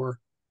positive or?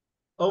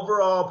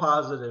 Overall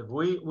positive.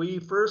 We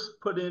first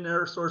put in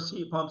air source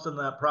heat pumps in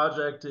that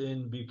project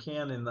in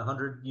Buchanan, the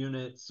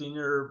 100-unit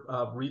senior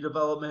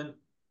redevelopment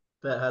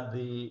that had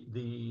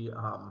the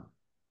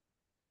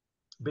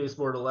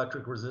baseboard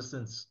electric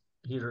resistance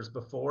heaters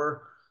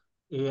before.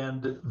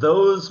 And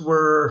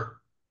that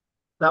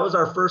was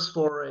our first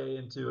foray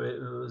into it.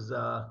 It was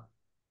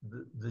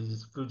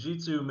these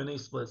Fujitsu mini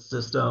split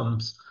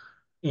systems.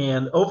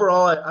 And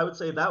overall, I would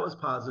say that was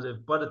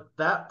positive. But at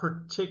that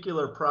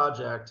particular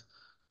project,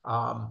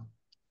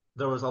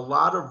 there was a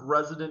lot of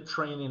resident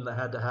training that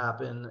had to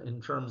happen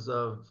in terms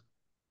of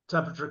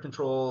temperature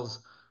controls,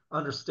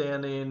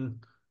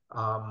 understanding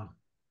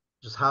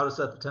just how to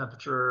set the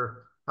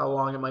temperature, how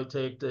long it might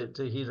take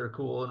to heat or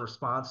cool in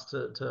response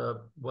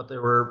to what they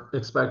were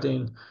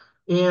expecting.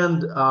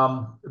 And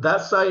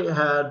that site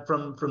had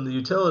from the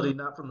utility,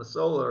 not from the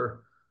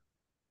solar,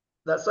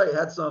 that site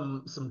had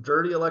some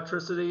dirty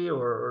electricity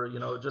or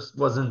it just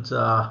wasn't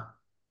I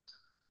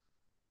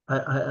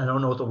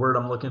don't know what the word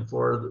I'm looking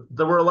for.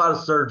 There were a lot of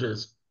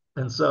surges.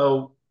 And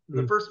so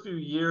the first few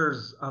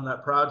years on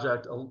that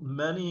project,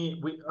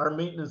 our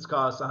maintenance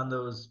costs on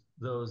those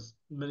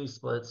mini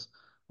splits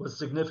was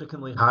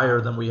significantly higher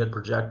than we had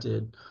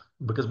projected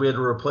because we had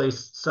to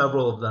replace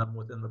several of them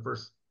within the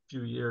first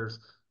few years.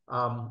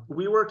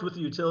 We worked with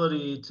the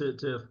utility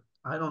to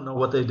I don't know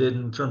what they did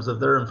in terms of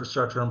their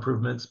infrastructure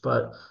improvements,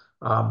 but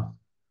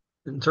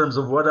in terms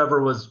of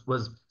whatever was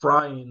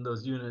frying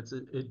those units,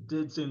 it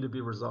did seem to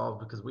be resolved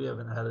because we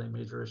haven't had any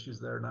major issues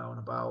there now in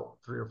about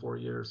 3 or 4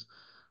 years.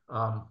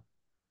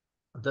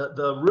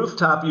 The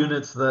rooftop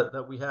units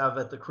that we have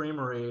at the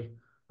creamery,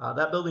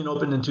 that building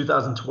opened in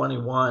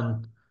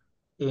 2021.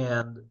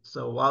 And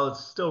so while it's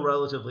still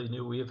relatively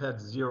new, we have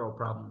had zero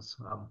problems,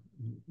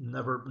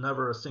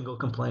 never a single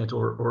complaint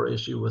or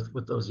issue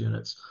with those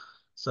units.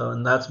 So,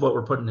 and that's what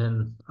we're putting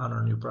in on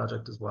our new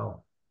project as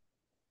well.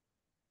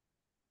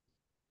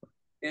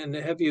 And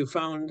have you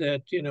found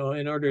that,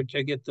 in order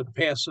to get the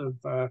passive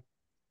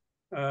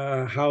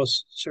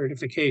house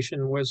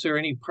certification, was there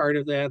any part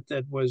of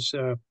that was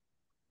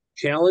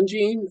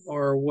challenging,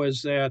 or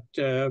was that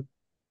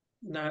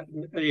not,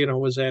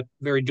 was that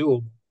very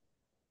doable?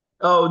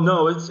 Oh,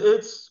 no,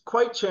 it's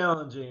quite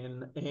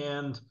challenging.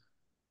 And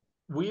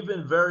we've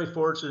been very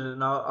fortunate,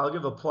 and I'll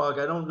give a plug.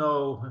 I don't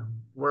know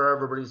where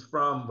everybody's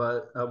from,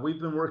 but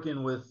we've been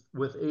working with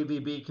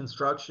AVB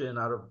Construction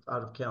out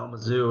of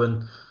Kalamazoo,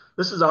 and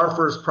this is our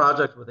first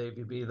project with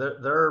AVB.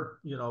 They're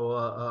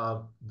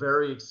a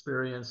very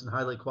experienced and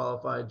highly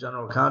qualified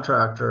general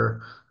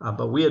contractor,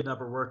 but we had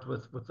never worked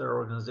with their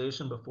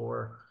organization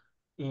before.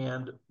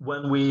 And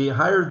when we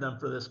hired them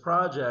for this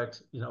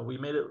project, we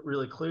made it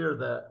really clear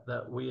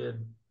that we had,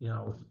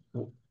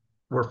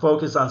 we're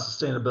focused on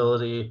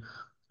sustainability.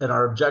 And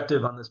our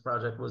objective on this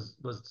project was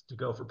to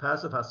go for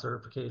passive house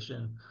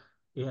certification.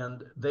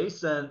 And they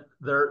sent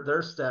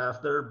their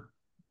staff, their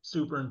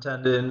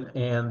superintendent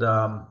and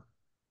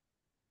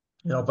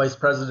vice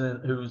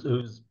president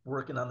who's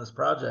working on this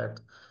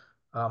project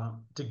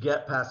to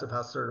get passive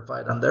house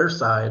certified on their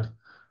side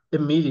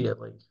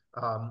immediately.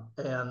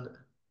 And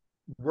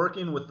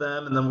working with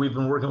them, and then we've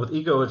been working with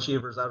Eco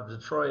Achievers out of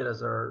Detroit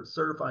as our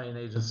certifying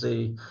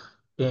agency,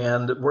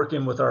 and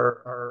working with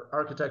our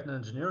architect and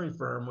engineering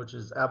firm, which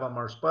is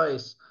Avon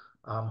Spice,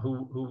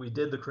 who we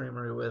did the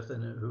creamery with,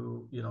 and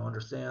who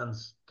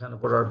understands kind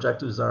of what our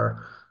objectives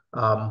are,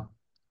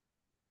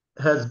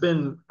 has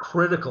been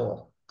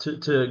critical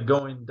to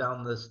going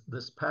down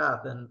this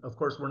path. And of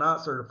course, we're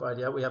not certified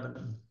yet. We haven't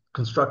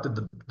constructed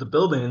the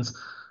buildings,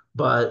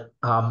 but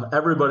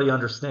everybody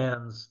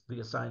understands the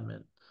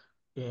assignment.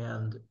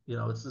 And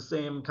it's the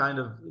same kind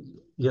of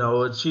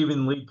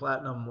achieving LEED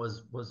Platinum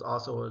was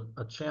also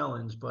a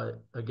challenge,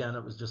 but again,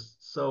 it was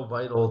just so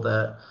vital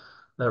that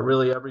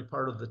really every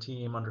part of the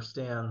team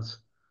understands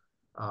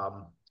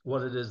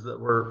what it is that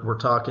we're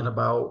talking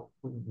about,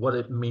 what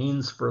it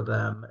means for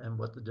them, and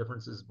what the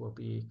differences will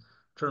be.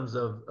 terms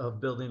of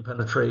building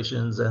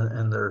penetrations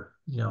and their,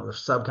 their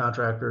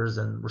subcontractors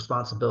and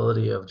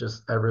responsibility of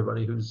just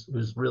everybody who's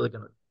really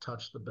going to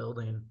touch the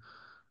building,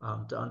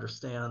 to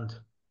understand,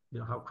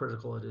 how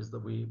critical it is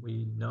that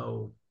we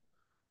know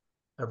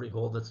every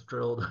hole that's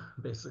drilled,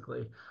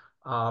 basically.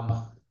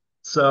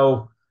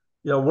 So,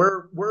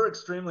 we're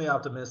extremely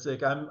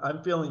optimistic.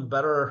 I'm feeling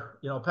better.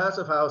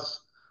 Passive House,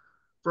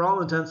 for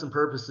all intents and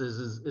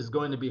purposes, is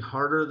going to be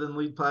harder than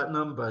LEED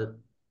Platinum, but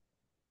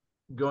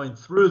going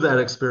through that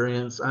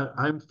experience,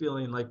 I'm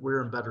feeling like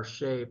we're in better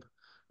shape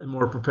and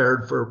more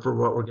prepared for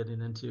what we're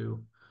getting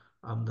into,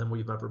 than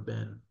we've ever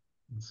been.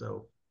 And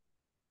so,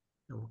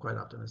 we're quite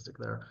optimistic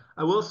there.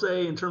 I will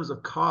say, in terms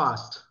of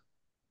cost,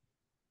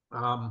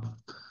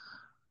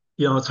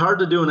 it's hard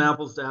to do an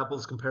apples to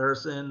apples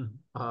comparison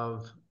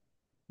of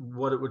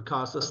what it would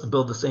cost us to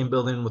build the same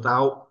building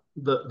without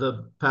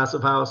the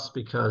passive house,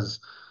 because,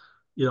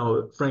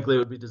 frankly, it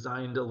would be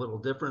designed a little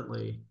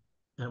differently.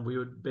 And we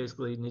would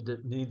basically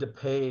need to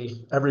pay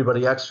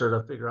everybody extra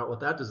to figure out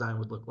what that design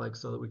would look like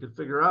so that we could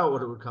figure out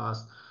what it would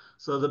cost.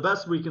 So the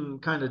best we can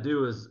kind of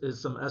do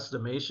is some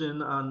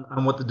estimation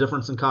on what the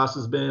difference in cost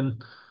has been.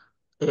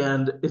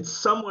 And it's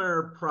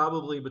somewhere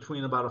probably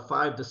between about a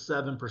 5 to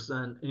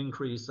 7%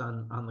 increase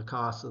on the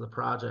cost of the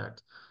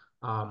project,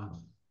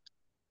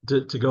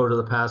 to go to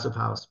the passive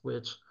house,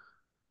 which,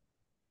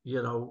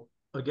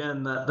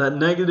 again, that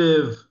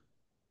negative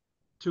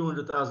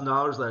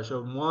 $200,000 that I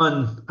showed,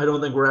 one, I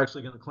don't think we're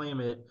actually going to claim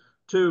it.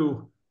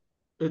 Two,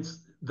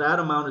 that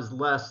amount is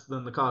less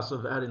than the cost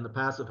of adding the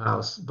passive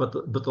house, but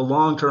the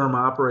long-term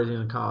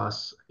operating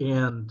costs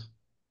and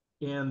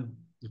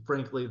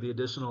frankly, the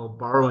additional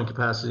borrowing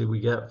capacity we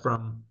get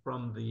from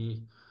the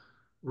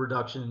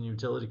reduction in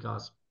utility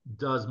costs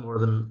does more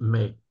than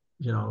make,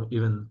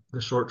 even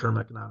the short-term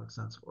economic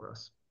sense for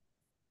us.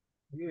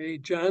 Hey,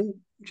 John,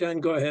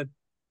 go ahead.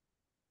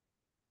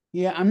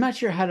 Yeah, I'm not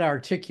sure how to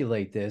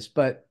articulate this,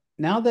 but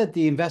now that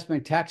the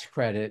investment tax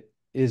credit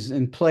is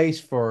in place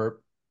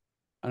for,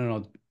 I don't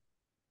know,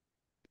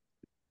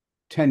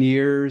 10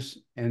 years,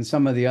 and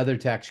some of the other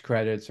tax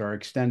credits are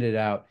extended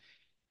out,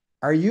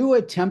 are you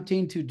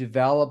attempting to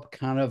develop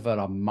kind of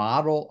a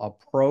model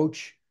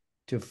approach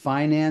to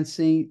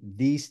financing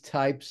these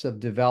types of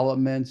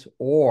developments?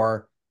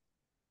 Or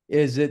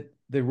is it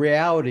the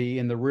reality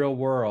in the real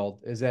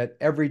world is that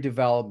every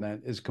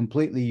development is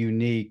completely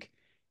unique?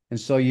 And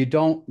so you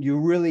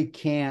really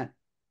can't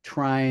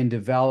try and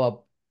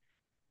develop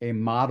a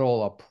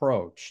model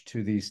approach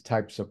to these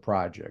types of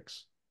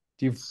projects.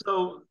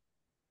 So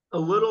a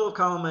little of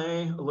column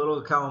A, a little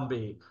of column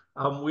B.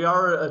 We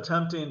are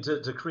attempting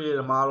to create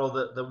a model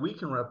that we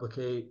can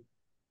replicate.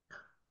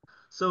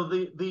 So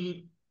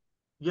the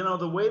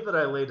way that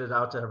I laid it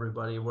out to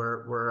everybody,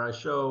 where I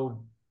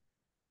show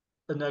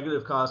a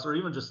negative cost or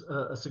even just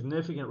a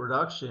significant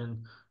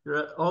reduction,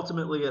 you're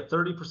ultimately at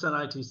 30%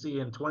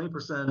 ITC and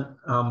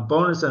 20%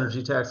 bonus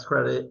energy tax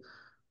credit,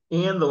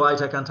 and the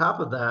LIHTC on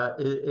top of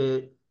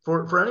that.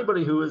 For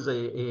anybody who is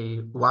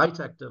a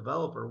LIHTC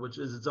developer, which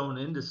is its own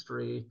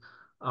industry,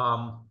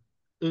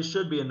 it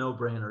should be a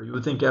no-brainer. You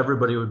would think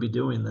everybody would be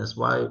doing this.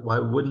 Why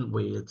wouldn't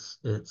we? It's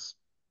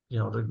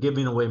they're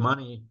giving away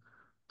money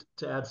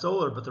to add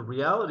solar, but the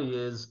reality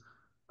is,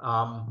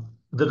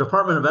 the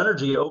Department of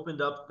Energy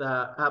opened up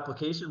that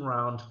application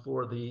round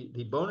for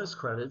the bonus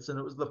credits, and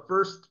it was the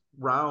first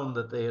round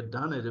that they had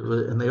done it.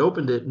 And they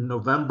opened it in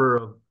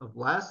November of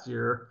last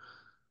year.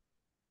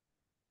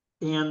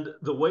 And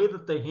the way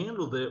that they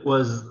handled it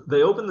was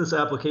they opened this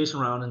application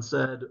round and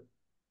said,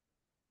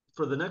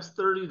 for the next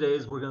 30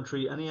 days, we're going to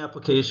treat any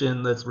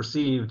application that's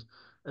received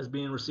as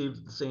being received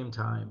at the same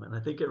time. And I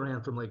think it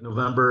ran from like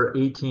November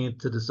 18th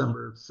to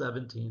December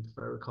 17th, if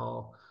I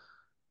recall.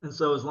 And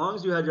so as long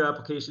as you had your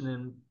application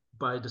in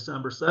by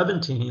December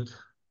 17th,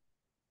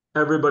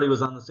 everybody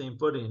was on the same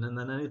footing. And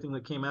then anything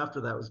that came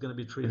after that was going to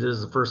be treated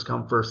as a first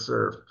come, first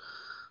serve.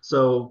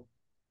 So,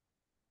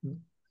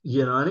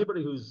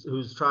 anybody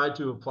who's tried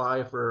to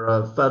apply for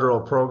a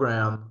federal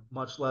program,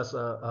 much less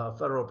a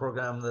federal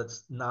program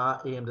that's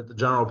not aimed at the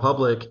general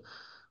public,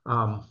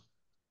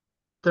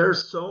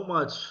 there's so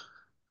much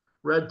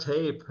red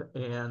tape,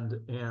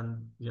 and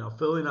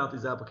filling out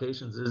these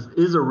applications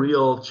is a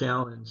real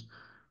challenge.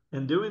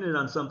 And doing it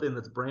on something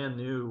that's brand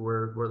new,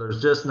 where there's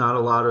just not a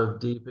lot of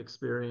deep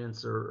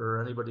experience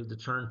or anybody to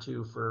turn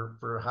to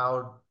for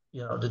how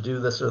to do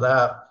this or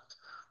that,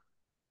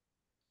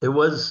 it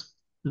was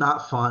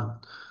not fun.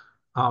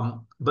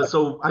 But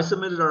so I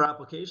submitted our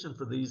application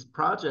for these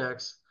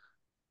projects,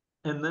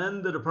 and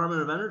then the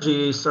Department of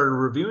Energy started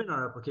reviewing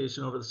our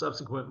application over the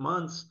subsequent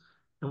months.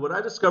 And what I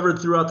discovered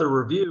throughout the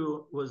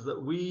review was that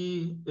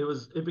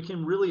it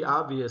became really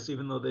obvious,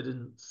 even though they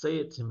didn't say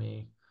it to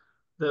me,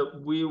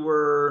 that we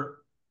were,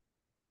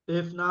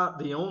 if not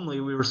the only,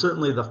 we were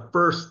certainly the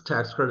first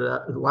tax credit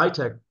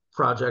LIHTC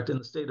project in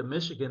the state of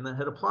Michigan that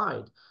had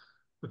applied,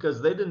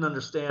 because they didn't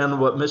understand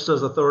what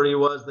MSHDA's authority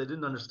was. They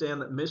didn't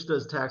understand that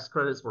MSHDA's tax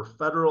credits were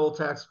federal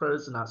tax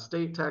credits and not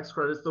state tax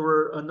credits. There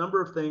were a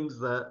number of things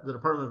that the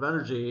Department of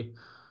Energy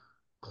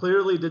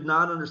clearly did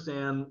not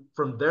understand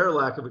from their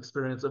lack of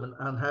experience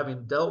on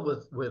having dealt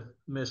with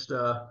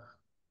MISTA,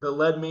 that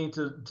led me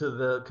to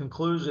the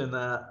conclusion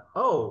that,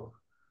 oh,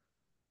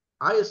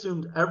 I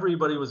assumed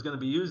everybody was going to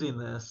be using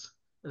this,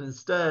 and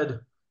instead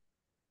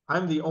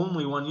I'm the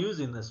only one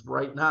using this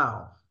right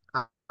now.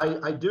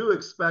 I do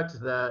expect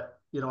that,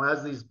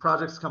 as these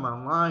projects come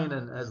online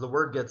and as the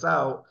word gets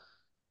out,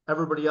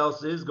 everybody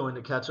else is going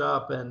to catch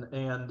up,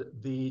 and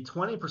the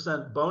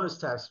 20% bonus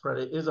tax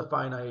credit is a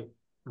finite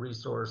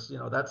resource.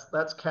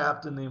 That's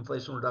capped in the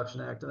Inflation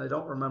Reduction Act, and I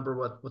don't remember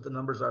what the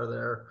numbers are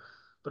there,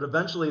 but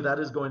eventually that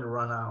is going to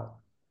run out.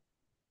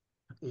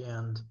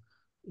 And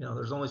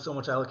there's only so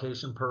much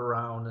allocation per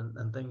round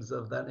and things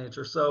of that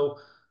nature. So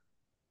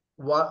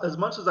as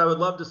much as I would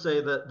love to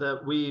say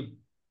that we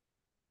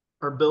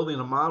are building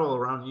a model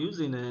around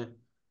using it,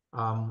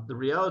 the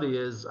reality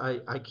is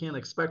I can't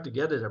expect to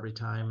get it every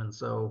time. And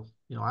so,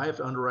 I have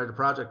to underwrite a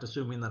project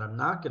assuming that I'm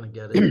not going to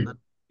get it. And then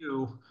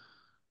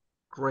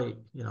great,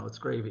 it's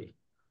gravy.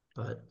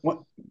 But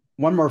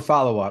one more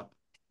follow-up.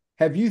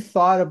 Have you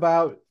thought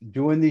about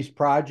doing these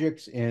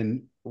projects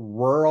in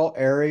rural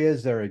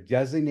areas that are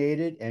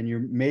designated and you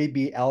may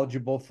be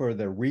eligible for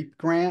the REAP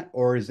grant,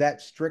 or is that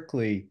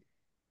strictly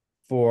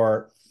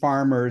for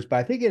farmers? But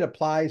I think it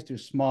applies to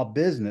small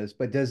business,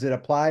 but does it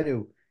apply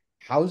to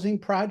housing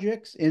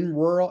projects in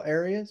rural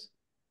areas?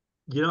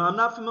 I'm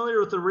not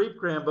familiar with the REAP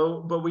grant,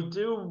 but we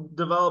do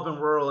develop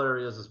in rural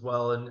areas as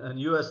well. And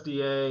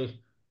USDA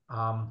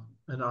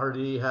and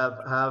RD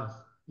have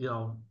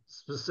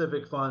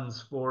specific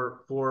funds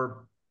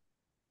for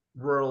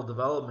rural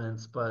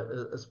developments. But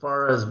as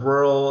far as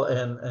rural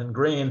and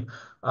green,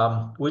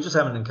 we just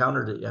haven't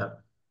encountered it yet.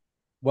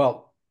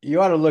 Well,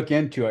 you ought to look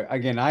into it.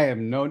 Again, I Yep.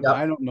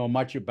 don't know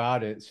much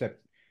about it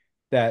except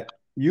that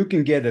you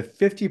can get a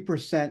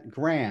 50%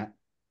 grant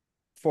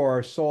for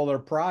a solar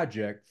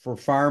project for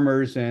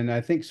farmers and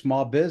I think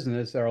small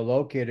business that are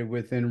located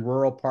within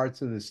rural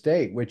parts of the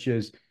state, which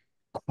is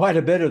quite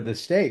a bit of the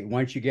state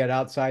once you get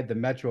outside the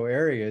metro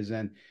areas.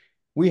 And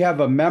we have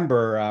a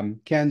member,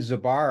 Ken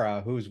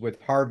Zabara, who's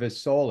with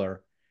Harvest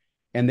Solar,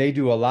 and they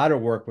do a lot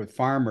of work with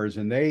farmers,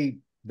 and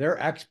they're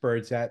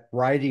experts at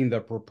writing the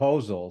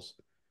proposals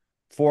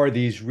for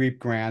these REAP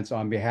grants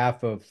on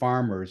behalf of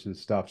farmers and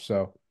stuff.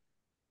 So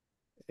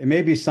it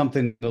may be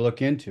something to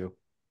look into.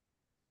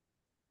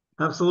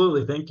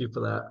 Absolutely. Thank you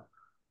for that.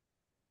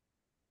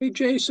 Hey,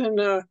 Jason,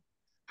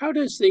 how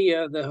does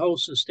the whole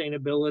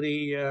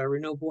sustainability,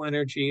 renewable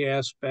energy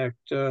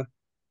aspect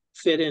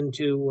fit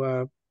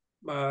into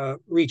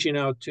reaching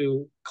out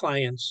to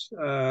clients?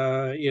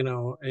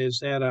 Is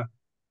that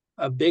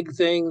a big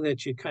thing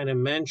that you kind of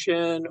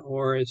mention,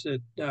 or is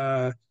it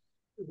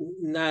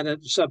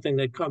not something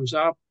that comes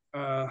up?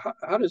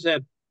 How does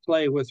that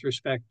play with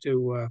respect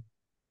to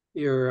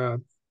your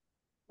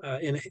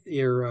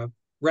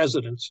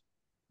residents?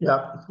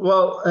 Yeah.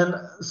 Well, and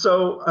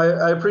so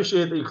I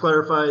appreciate that you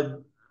clarified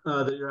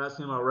that you're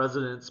asking about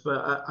residents,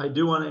 but I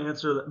do want to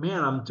answer that.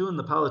 Man, I'm doing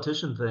the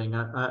politician thing.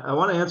 I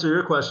want to answer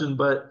your question,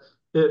 but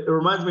it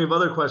reminds me of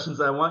other questions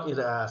I want you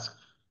to ask.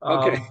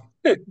 Okay,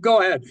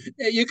 go ahead.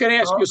 You can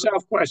ask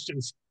yourself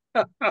questions.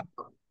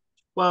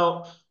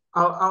 Well,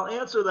 I'll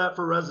answer that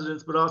for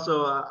residents, but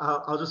also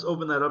I'll just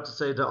open that up to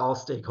say to all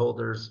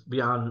stakeholders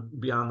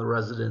beyond the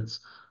residents.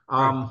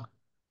 Right.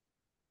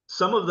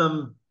 Some of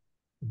them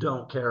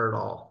don't care at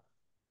all.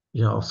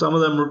 Some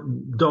of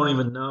them don't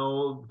even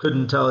know,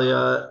 couldn't tell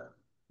you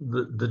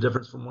the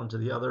difference from one to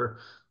the other.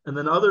 And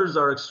then others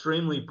are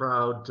extremely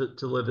proud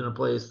to live in a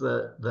place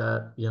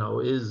that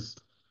is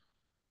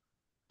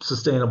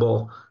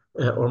sustainable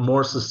or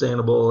more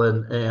sustainable.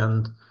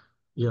 And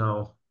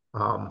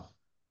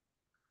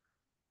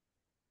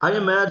I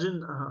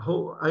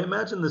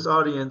imagine this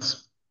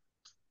audience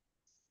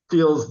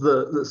feels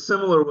the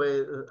similar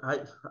way.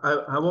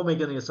 I won't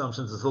make any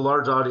assumptions. It's a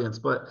large audience,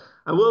 but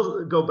I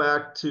will go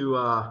back to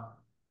I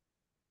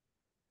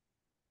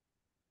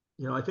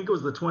think it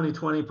was the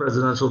 2020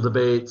 presidential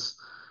debates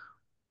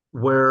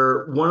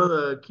where one of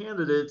the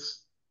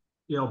candidates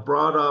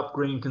brought up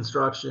green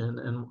construction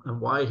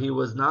and why he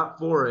was not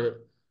for it.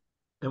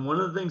 And one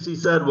of the things he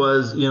said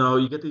was,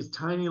 you get these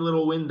tiny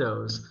little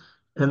windows.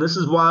 And this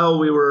is while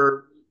we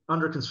were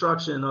under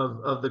construction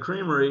of the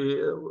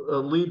creamery,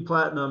 LEED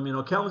Platinum.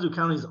 Kalamazoo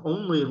County's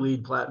only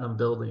LEED Platinum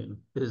building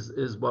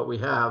is what we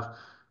have.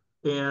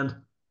 And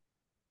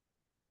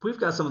we've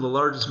got some of the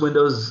largest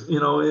windows,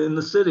 in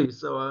the city.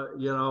 So,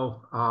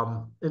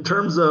 in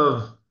terms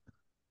of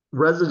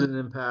resident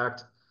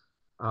impact,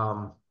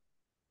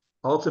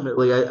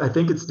 ultimately, I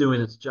think it's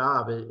doing its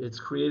job. It's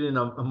creating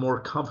a more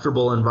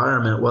comfortable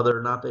environment, whether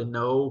or not they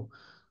know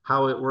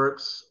how it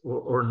works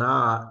or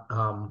not.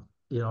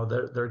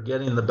 They're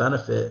getting the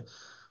benefit.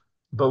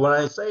 But when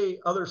I say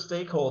other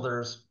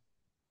stakeholders,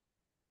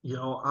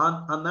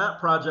 on that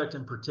project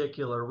in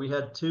particular, we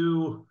had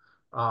two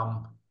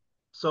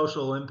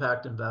social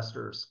impact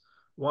investors.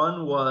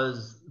 One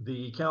was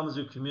the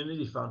Kalamazoo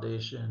Community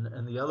Foundation,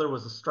 and the other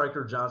was the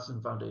Stryker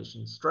Johnson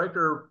Foundation.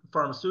 Stryker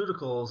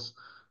Pharmaceuticals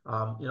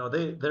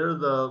They're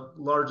the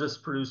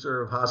largest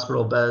producer of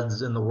hospital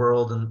beds in the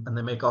world, and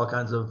they make all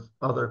kinds of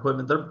other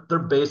equipment. They're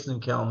based in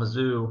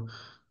Kalamazoo,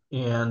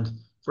 and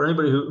for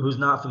anybody who's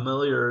not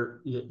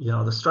familiar,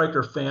 the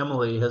Stryker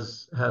family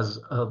has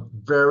a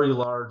very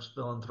large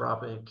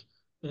philanthropic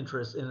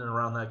interest in and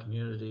around that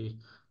community.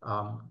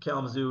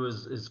 Kalamazoo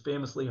is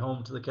famously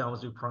home to the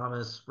Kalamazoo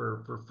Promise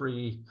for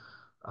free,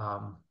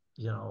 um,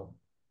 you know,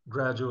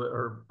 graduate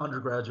or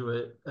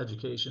undergraduate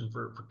education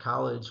for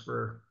college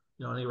for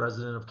any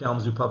resident of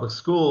Kalamazoo Public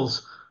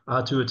Schools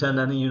to attend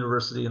any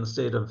university in the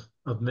state of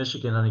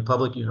Michigan, any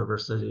public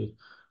university.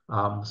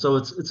 So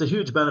it's a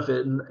huge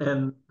benefit,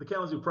 and the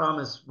Kalamazoo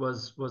Promise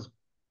was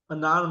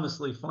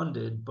anonymously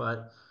funded,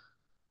 but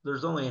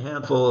there's only a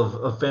handful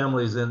of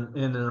families in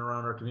and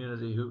around our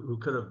community who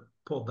could have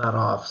pulled that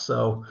off.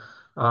 So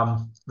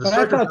the But I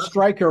Stryker thought Johnson.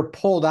 Stryker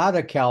pulled out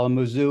of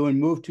Kalamazoo and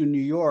moved to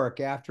New York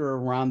after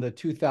around the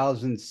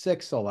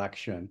 2006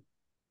 election.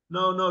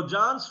 No,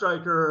 John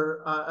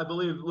Stryker, I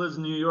believe, lives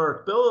in New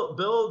York.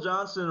 Bill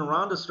Johnson and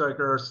Rhonda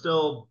Stryker are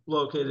still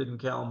located in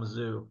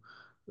Kalamazoo,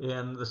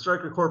 and the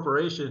Stryker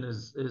Corporation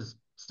is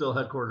still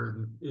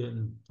headquartered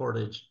in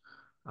Portage.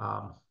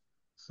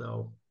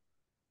 So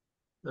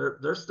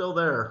they're still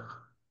there.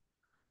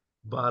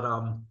 But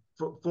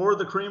for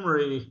the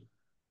creamery,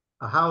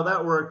 how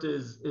that worked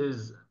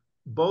is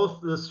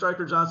both the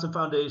Stryker Johnson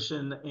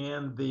Foundation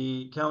and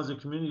the Kalamazoo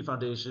Community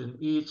Foundation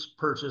each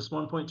purchased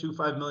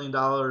 $1.25 million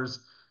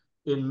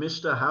in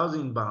MSHDA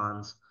housing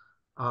bonds.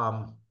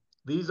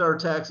 These are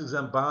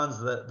tax-exempt bonds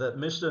that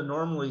MSHDA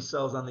normally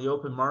sells on the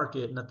open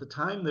market, and at the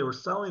time they were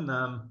selling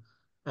them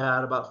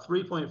at about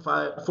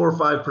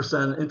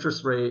 3.45%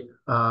 interest rate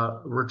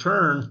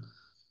return.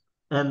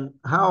 And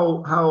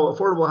how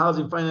affordable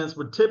housing finance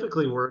would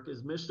typically work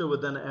is MSHDA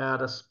would then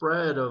add a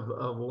spread of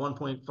a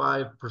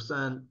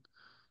 1.5%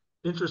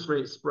 interest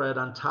rate spread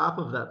on top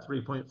of that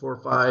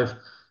 3.45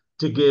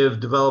 to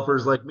give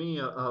developers like me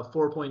a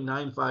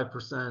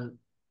 4.95%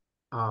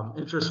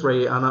 interest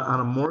rate on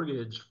a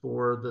mortgage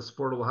for this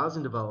affordable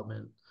housing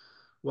development.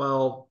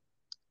 Well,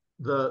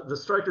 the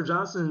Stryker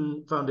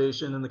Johnson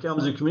Foundation and the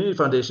Kalamazoo Community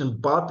Foundation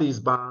bought these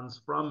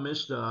bonds from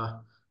MSHDA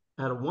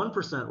at a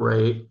 1%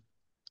 rate.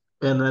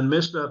 And then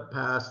MSHDA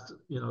passed,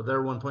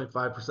 their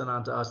 1.5%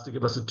 on to us to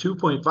give us a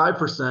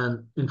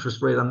 2.5%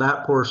 interest rate on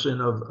that portion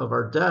of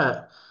our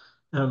debt.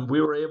 And we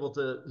were able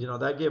to,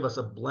 that gave us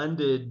a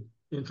blended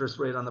interest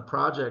rate on the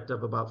project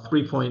of about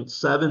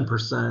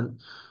 3.7%,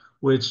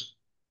 which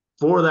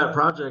for that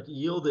project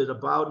yielded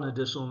about an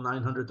additional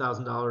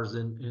 $900,000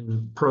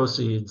 in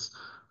proceeds.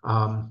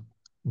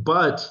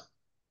 But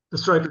the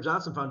Stryker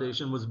Johnson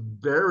Foundation was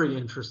very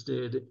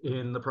interested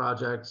in the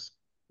project's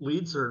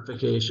LEED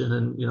certification,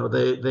 and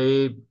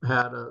they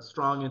had a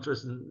strong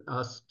interest in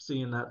us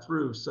seeing that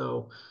through.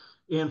 So,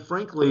 and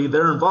frankly,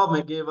 their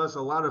involvement gave us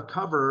a lot of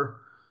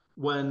cover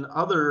when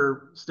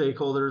other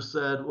stakeholders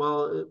said,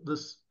 "Well,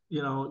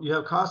 you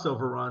have cost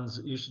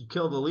overruns. You should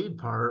kill the LEED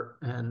part,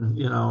 and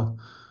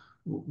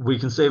we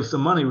can save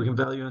some money. We can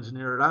value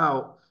engineer it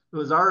out." It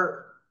was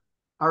our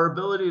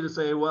ability to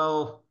say,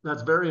 well,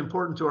 that's very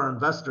important to our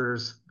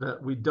investors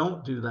that we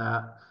don't do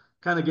that,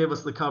 kind of gave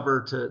us the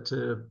cover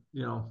to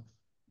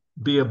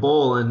be a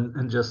bull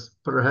and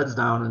just put our heads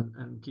down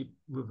and keep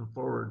moving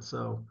forward.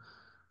 So,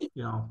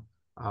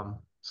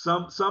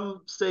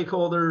 some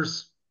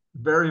stakeholders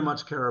very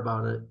much care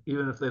about it,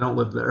 even if they don't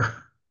live there,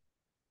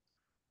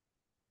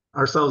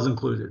 ourselves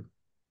included.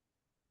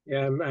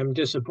 Yeah, I'm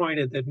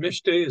disappointed that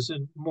MSHDA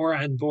isn't more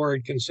on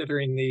board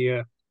considering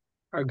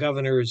our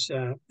governor's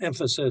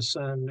emphasis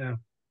on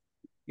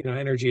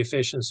energy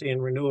efficiency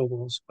and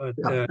renewables. But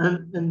Yeah,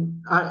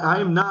 and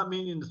I'm not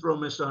meaning to throw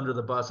MSHDA under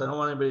the bus. I don't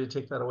want anybody to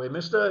take that away.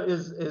 MSHDA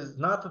is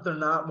not that they're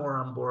not more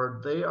on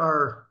board. They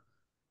are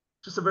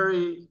just a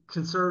very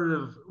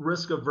conservative,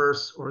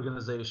 risk-averse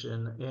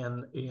organization,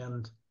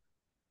 and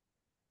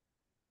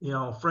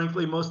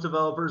frankly, most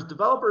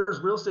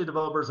real estate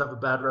developers have a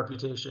bad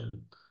reputation.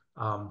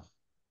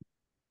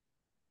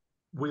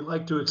 We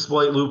like to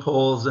exploit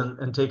loopholes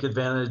and take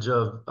advantage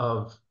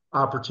of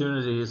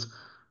opportunities.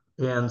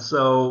 And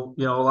so,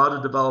 a lot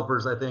of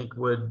developers, I think,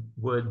 would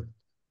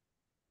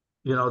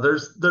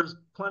there's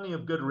plenty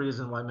of good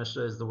reason why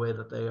MSHDA is the way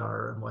that they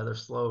are and why they're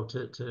slow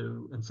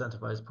to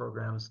incentivize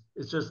programs.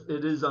 It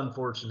is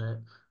unfortunate.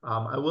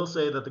 I will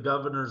say that the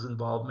governor's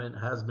involvement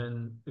has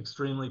been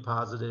extremely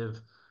positive,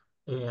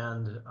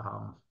 and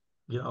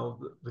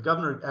the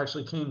governor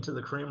actually came to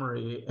the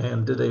creamery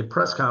and did a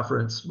press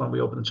conference when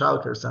we opened the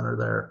child care center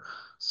there.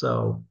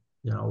 So,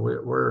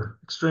 we're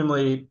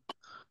extremely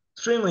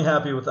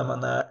happy with them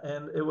on that.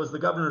 And it was the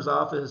governor's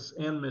office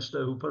and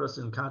MSHDA who put us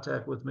in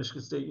contact with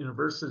Michigan State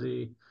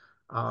University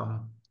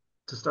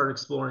to start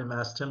exploring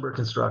mass timber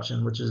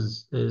construction, which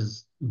is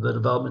the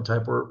development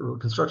type or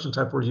construction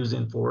type we're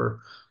using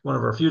for one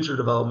of our future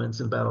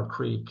developments in Battle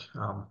Creek,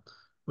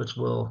 which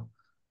will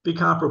be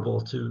comparable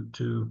to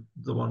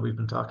the one we've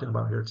been talking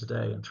about here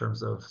today in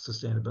terms of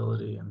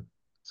sustainability and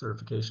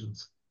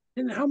certifications.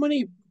 and how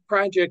many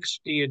projects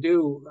do you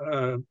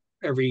do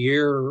every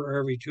year or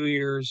every 2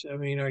 years? I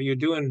mean, are you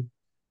doing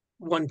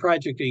one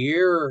project a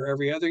year or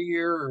every other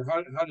year, or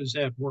how does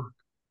that work?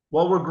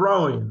 Well, we're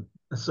growing.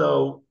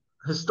 So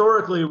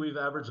historically, we've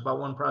averaged about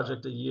one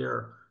project a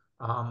year.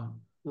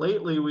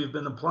 Lately, we've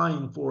been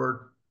applying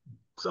for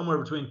somewhere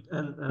between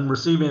and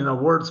receiving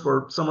awards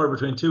for somewhere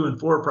between 2 and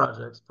 4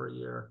 projects per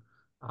year.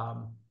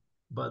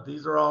 But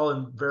these are all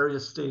in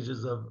various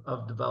stages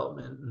of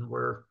development, and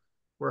we're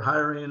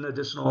hiring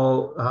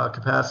additional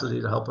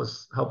capacity to help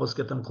us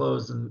get them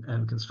closed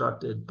and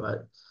constructed.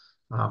 But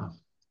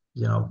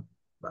you know,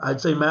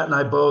 I'd say Matt and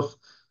I both,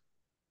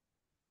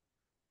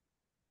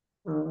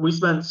 we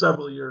spent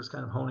several years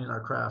kind of honing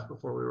our craft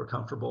before we were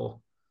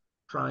comfortable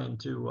trying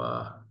to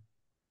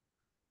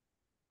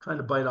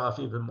bite off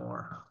even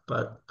more.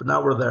 But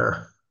now we're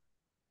there.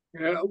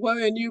 Yeah, well,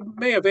 and you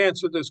may have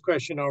answered this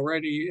question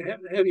already.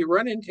 Have you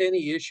run into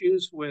any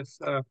issues with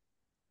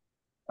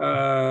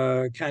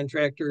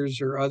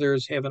contractors or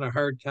others having a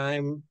hard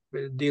time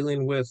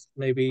dealing with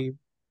maybe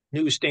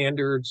new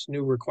standards,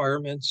 new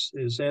requirements?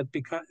 Has that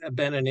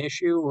been an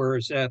issue, or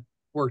has that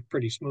worked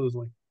pretty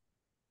smoothly?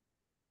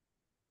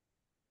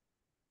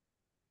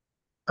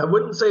 I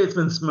wouldn't say it's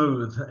been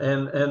smooth,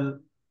 and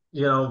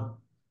you know,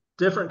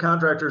 different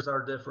contractors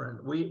are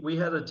different. We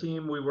had a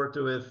team we worked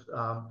with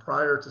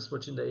prior to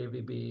switching to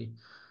AVB,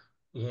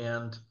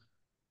 and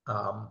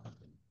um,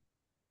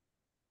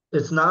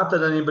 it's not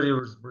that anybody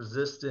was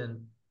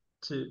resistant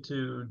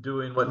to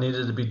doing what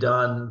needed to be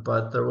done,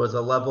 but there was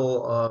a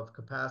level of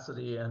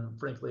capacity and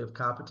frankly of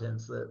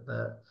competence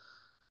that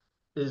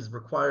is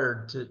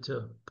required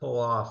to pull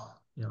off.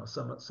 You know,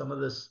 some of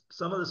this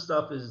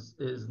stuff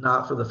is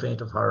not for the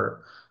faint of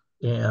heart,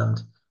 and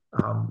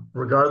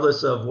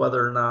regardless of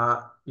whether or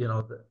not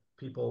that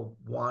people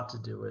want to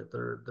do it,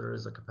 there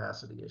is a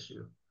capacity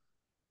issue.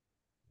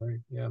 Right.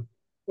 Yeah.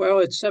 Well,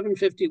 it's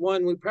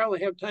 7:51. We probably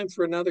have time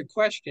for another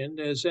question.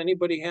 Does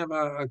anybody have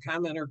a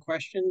comment or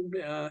question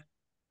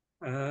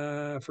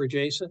for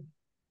Jason?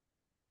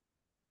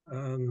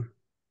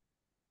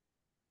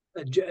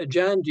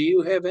 John, do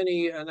you have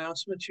any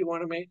announcements you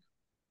want to make?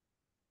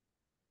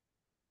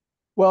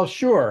 Well,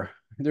 sure.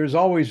 There's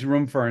always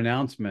room for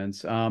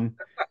announcements.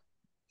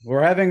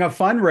 We're having a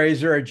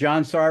fundraiser at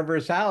John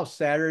Sarver's house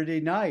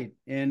Saturday night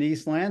in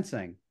East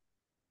Lansing.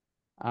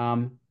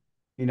 I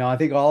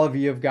think all of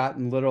you have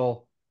gotten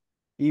little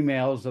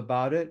emails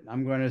about it.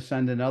 I'm going to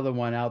send another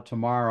one out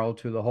tomorrow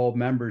to the whole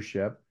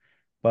membership.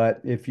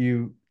 But if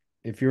you're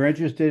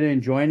interested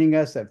in joining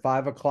us at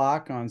 5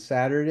 o'clock on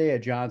Saturday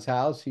at John's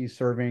house, he's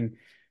serving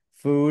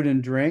food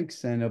and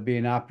drinks, and it'll be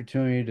an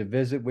opportunity to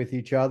visit with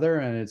each other.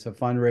 And it's a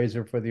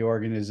fundraiser for the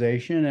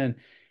organization. And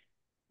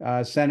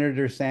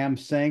Senator Sam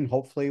Singh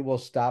hopefully will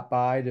stop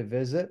by to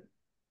visit.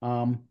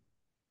 Yeah,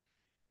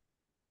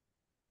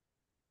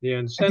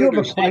 and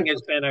Senator Singh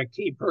has been a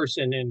key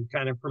person in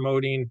kind of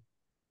promoting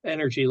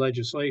energy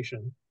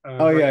legislation.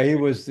 Oh yeah, he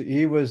was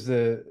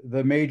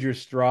the major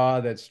straw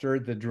that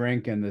stirred the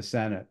drink in the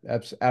Senate.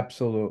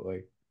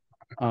 Absolutely.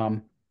 I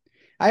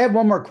have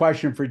one more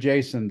question for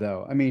Jason,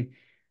 though. I mean,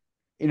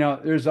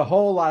 there's a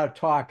whole lot of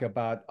talk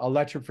about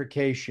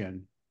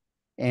electrification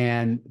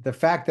and the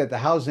fact that the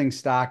housing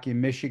stock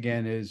in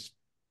Michigan is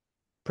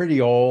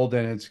pretty old,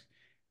 and it's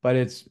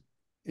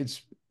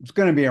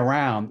going to be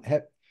around.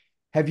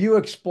 Have you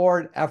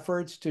explored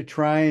efforts to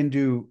try and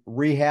do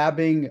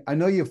rehabbing? I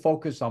know you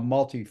focus on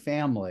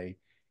multifamily,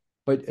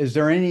 but is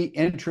there any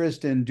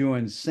interest in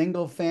doing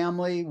single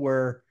family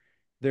where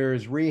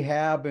there's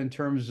rehab in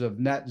terms of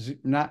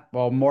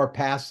more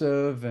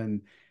passive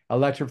and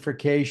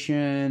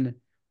electrification,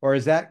 or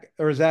is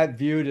that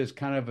viewed as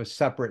kind of a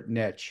separate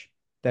niche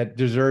that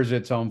deserves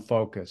its own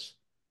focus?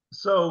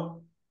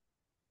 So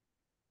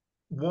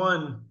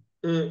one,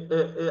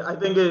 I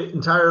think it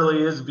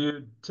entirely is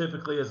viewed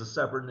typically as a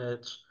separate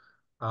niche.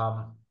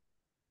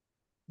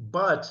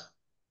 But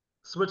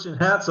switching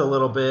hats a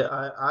little bit,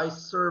 I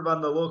serve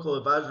on the local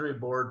advisory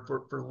board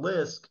for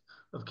LISC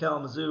of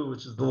Kalamazoo,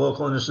 which is the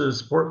Local Initiative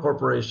Support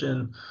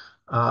Corporation,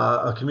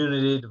 a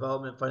community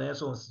development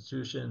financial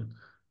institution.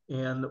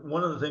 And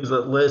one of the things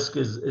that LISC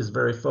is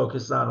very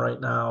focused on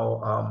right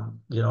now,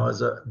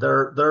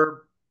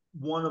 they're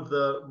one of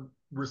the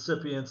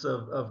recipients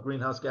of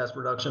greenhouse gas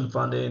reduction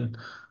funding,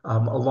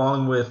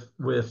 along with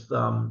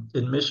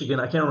in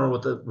Michigan. I can't remember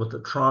what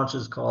the tranche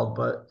is called,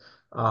 but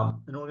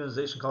an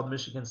organization called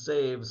Michigan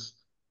Saves,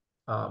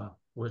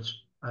 which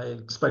I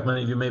expect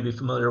many of you may be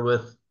familiar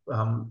with.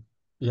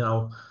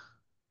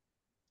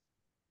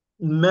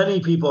 Many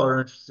people are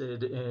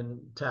interested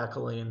in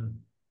tackling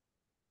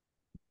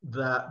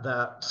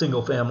that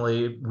single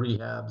family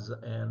rehabs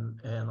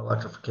and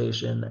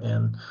electrification,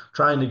 and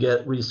trying to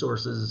get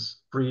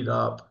resources freed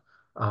up,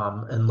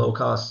 and low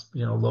cost,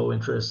 low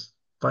interest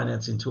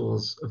financing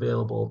tools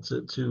available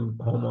to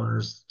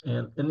homeowners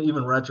and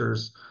even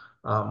renters,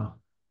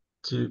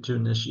 to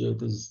initiate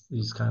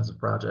these kinds of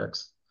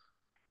projects.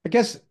 I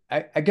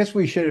guess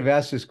we should have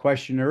asked this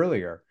question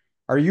earlier.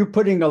 Are you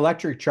putting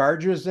electric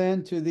chargers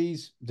into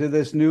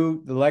this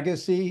new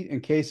legacy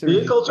in case there's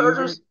vehicle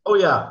chargers? Oh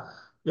yeah.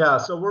 Yeah.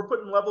 So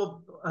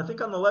I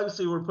think on the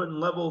legacy, we're putting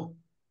level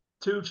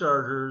 2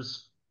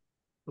 chargers.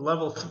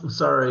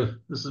 Sorry,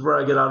 this is where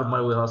I get out of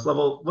my wheelhouse.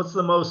 What's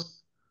the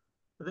most?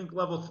 I think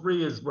level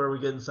 3 is where we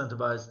get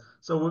incentivized.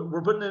 So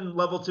we're putting in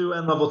level 2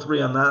 and level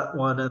 3 on that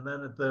one. And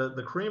then at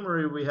the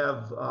creamery, we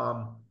have,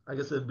 I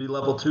guess it'd be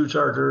level 2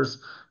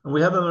 chargers. And we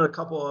have them at a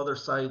couple other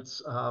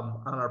sites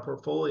on our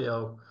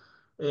portfolio.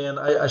 And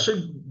I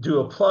should do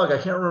a plug. I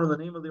can't remember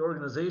the name of the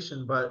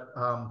organization, but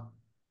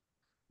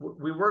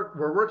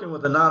we're working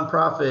with a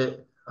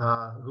nonprofit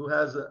who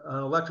has an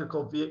electric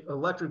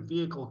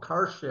vehicle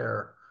car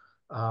share.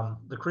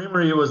 The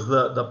creamery was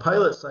the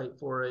pilot site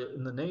for it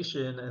in the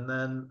nation, and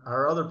then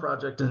our other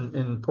project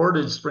in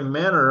Portage, Spring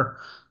Manor,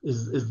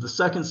 is the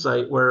second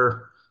site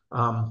where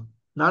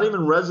not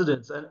even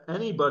residents and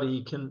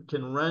anybody can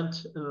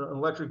rent an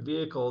electric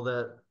vehicle.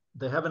 That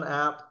they have an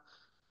app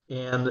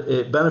and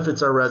it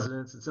benefits our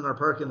residents. It's in our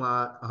parking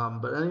lot,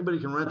 but anybody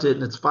can rent it,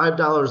 and it's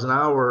 $5 an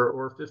hour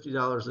or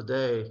 $50 a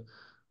day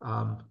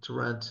to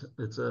rent.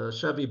 It's a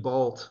Chevy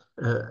Bolt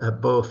at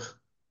both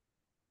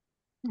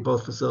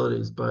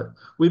facilities. But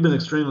we've been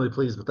extremely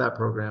pleased with that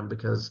program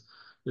because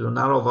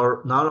not all of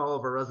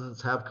our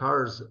residents have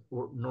cars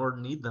nor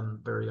need them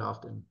very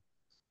often.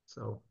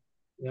 So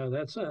Yeah,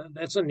 that's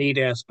a neat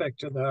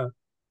aspect of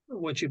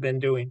what you've been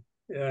doing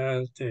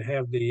to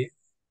have the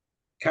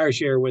car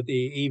share with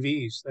the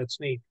EVs. That's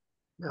neat.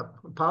 yeah,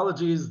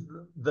 apologies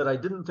that I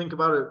didn't think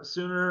about it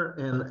sooner,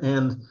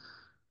 and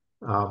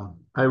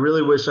I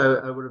really wish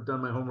I would have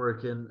done my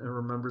homework and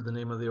remembered the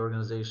name of the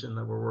organization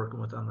that we're working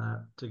with on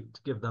that to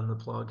give them the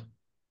plug.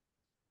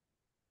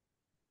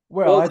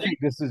 Well, I think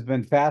this has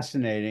been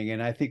fascinating,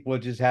 and I think we'll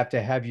just have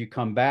to have you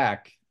come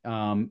back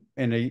in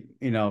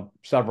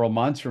several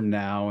months from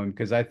now, and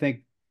because I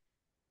think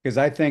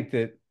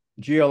that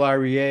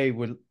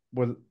GLREA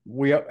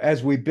we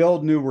as we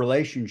build new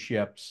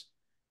relationships,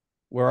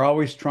 we're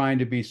always trying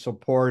to be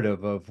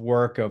supportive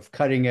of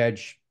cutting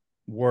edge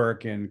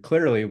work, and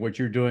clearly what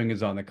you're doing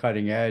is on the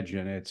cutting edge,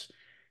 and it's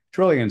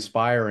truly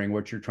inspiring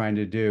what you're trying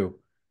to do.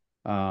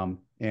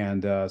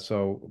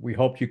 So we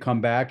hope you come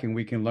back and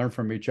we can learn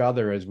from each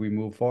other as we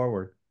move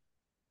forward.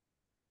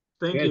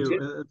 Thank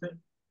you.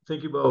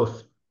 Thank you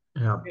both.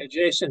 Yeah.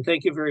 Jason,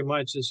 thank you very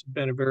much. This has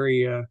been a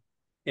very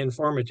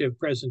informative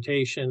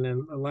presentation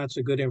and lots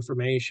of good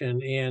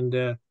information.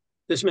 And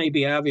this may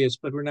be obvious,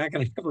 but we're not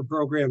going to have a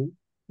program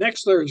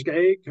next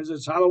Thursday because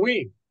it's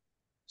Halloween.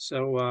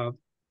 So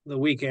the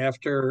week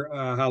after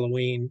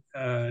Halloween,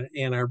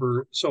 Ann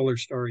Arbor Solar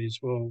Stories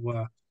will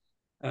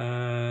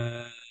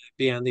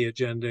be on the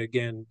agenda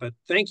again. But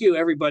thank you,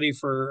 everybody,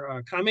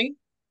 for coming.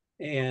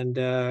 And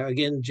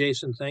again,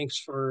 Jason, thanks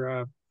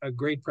for a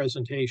great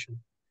presentation.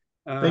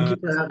 Thank you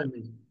for having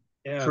me.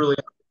 Yeah. Truly.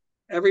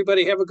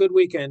 Everybody have a good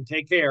weekend.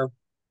 Take care.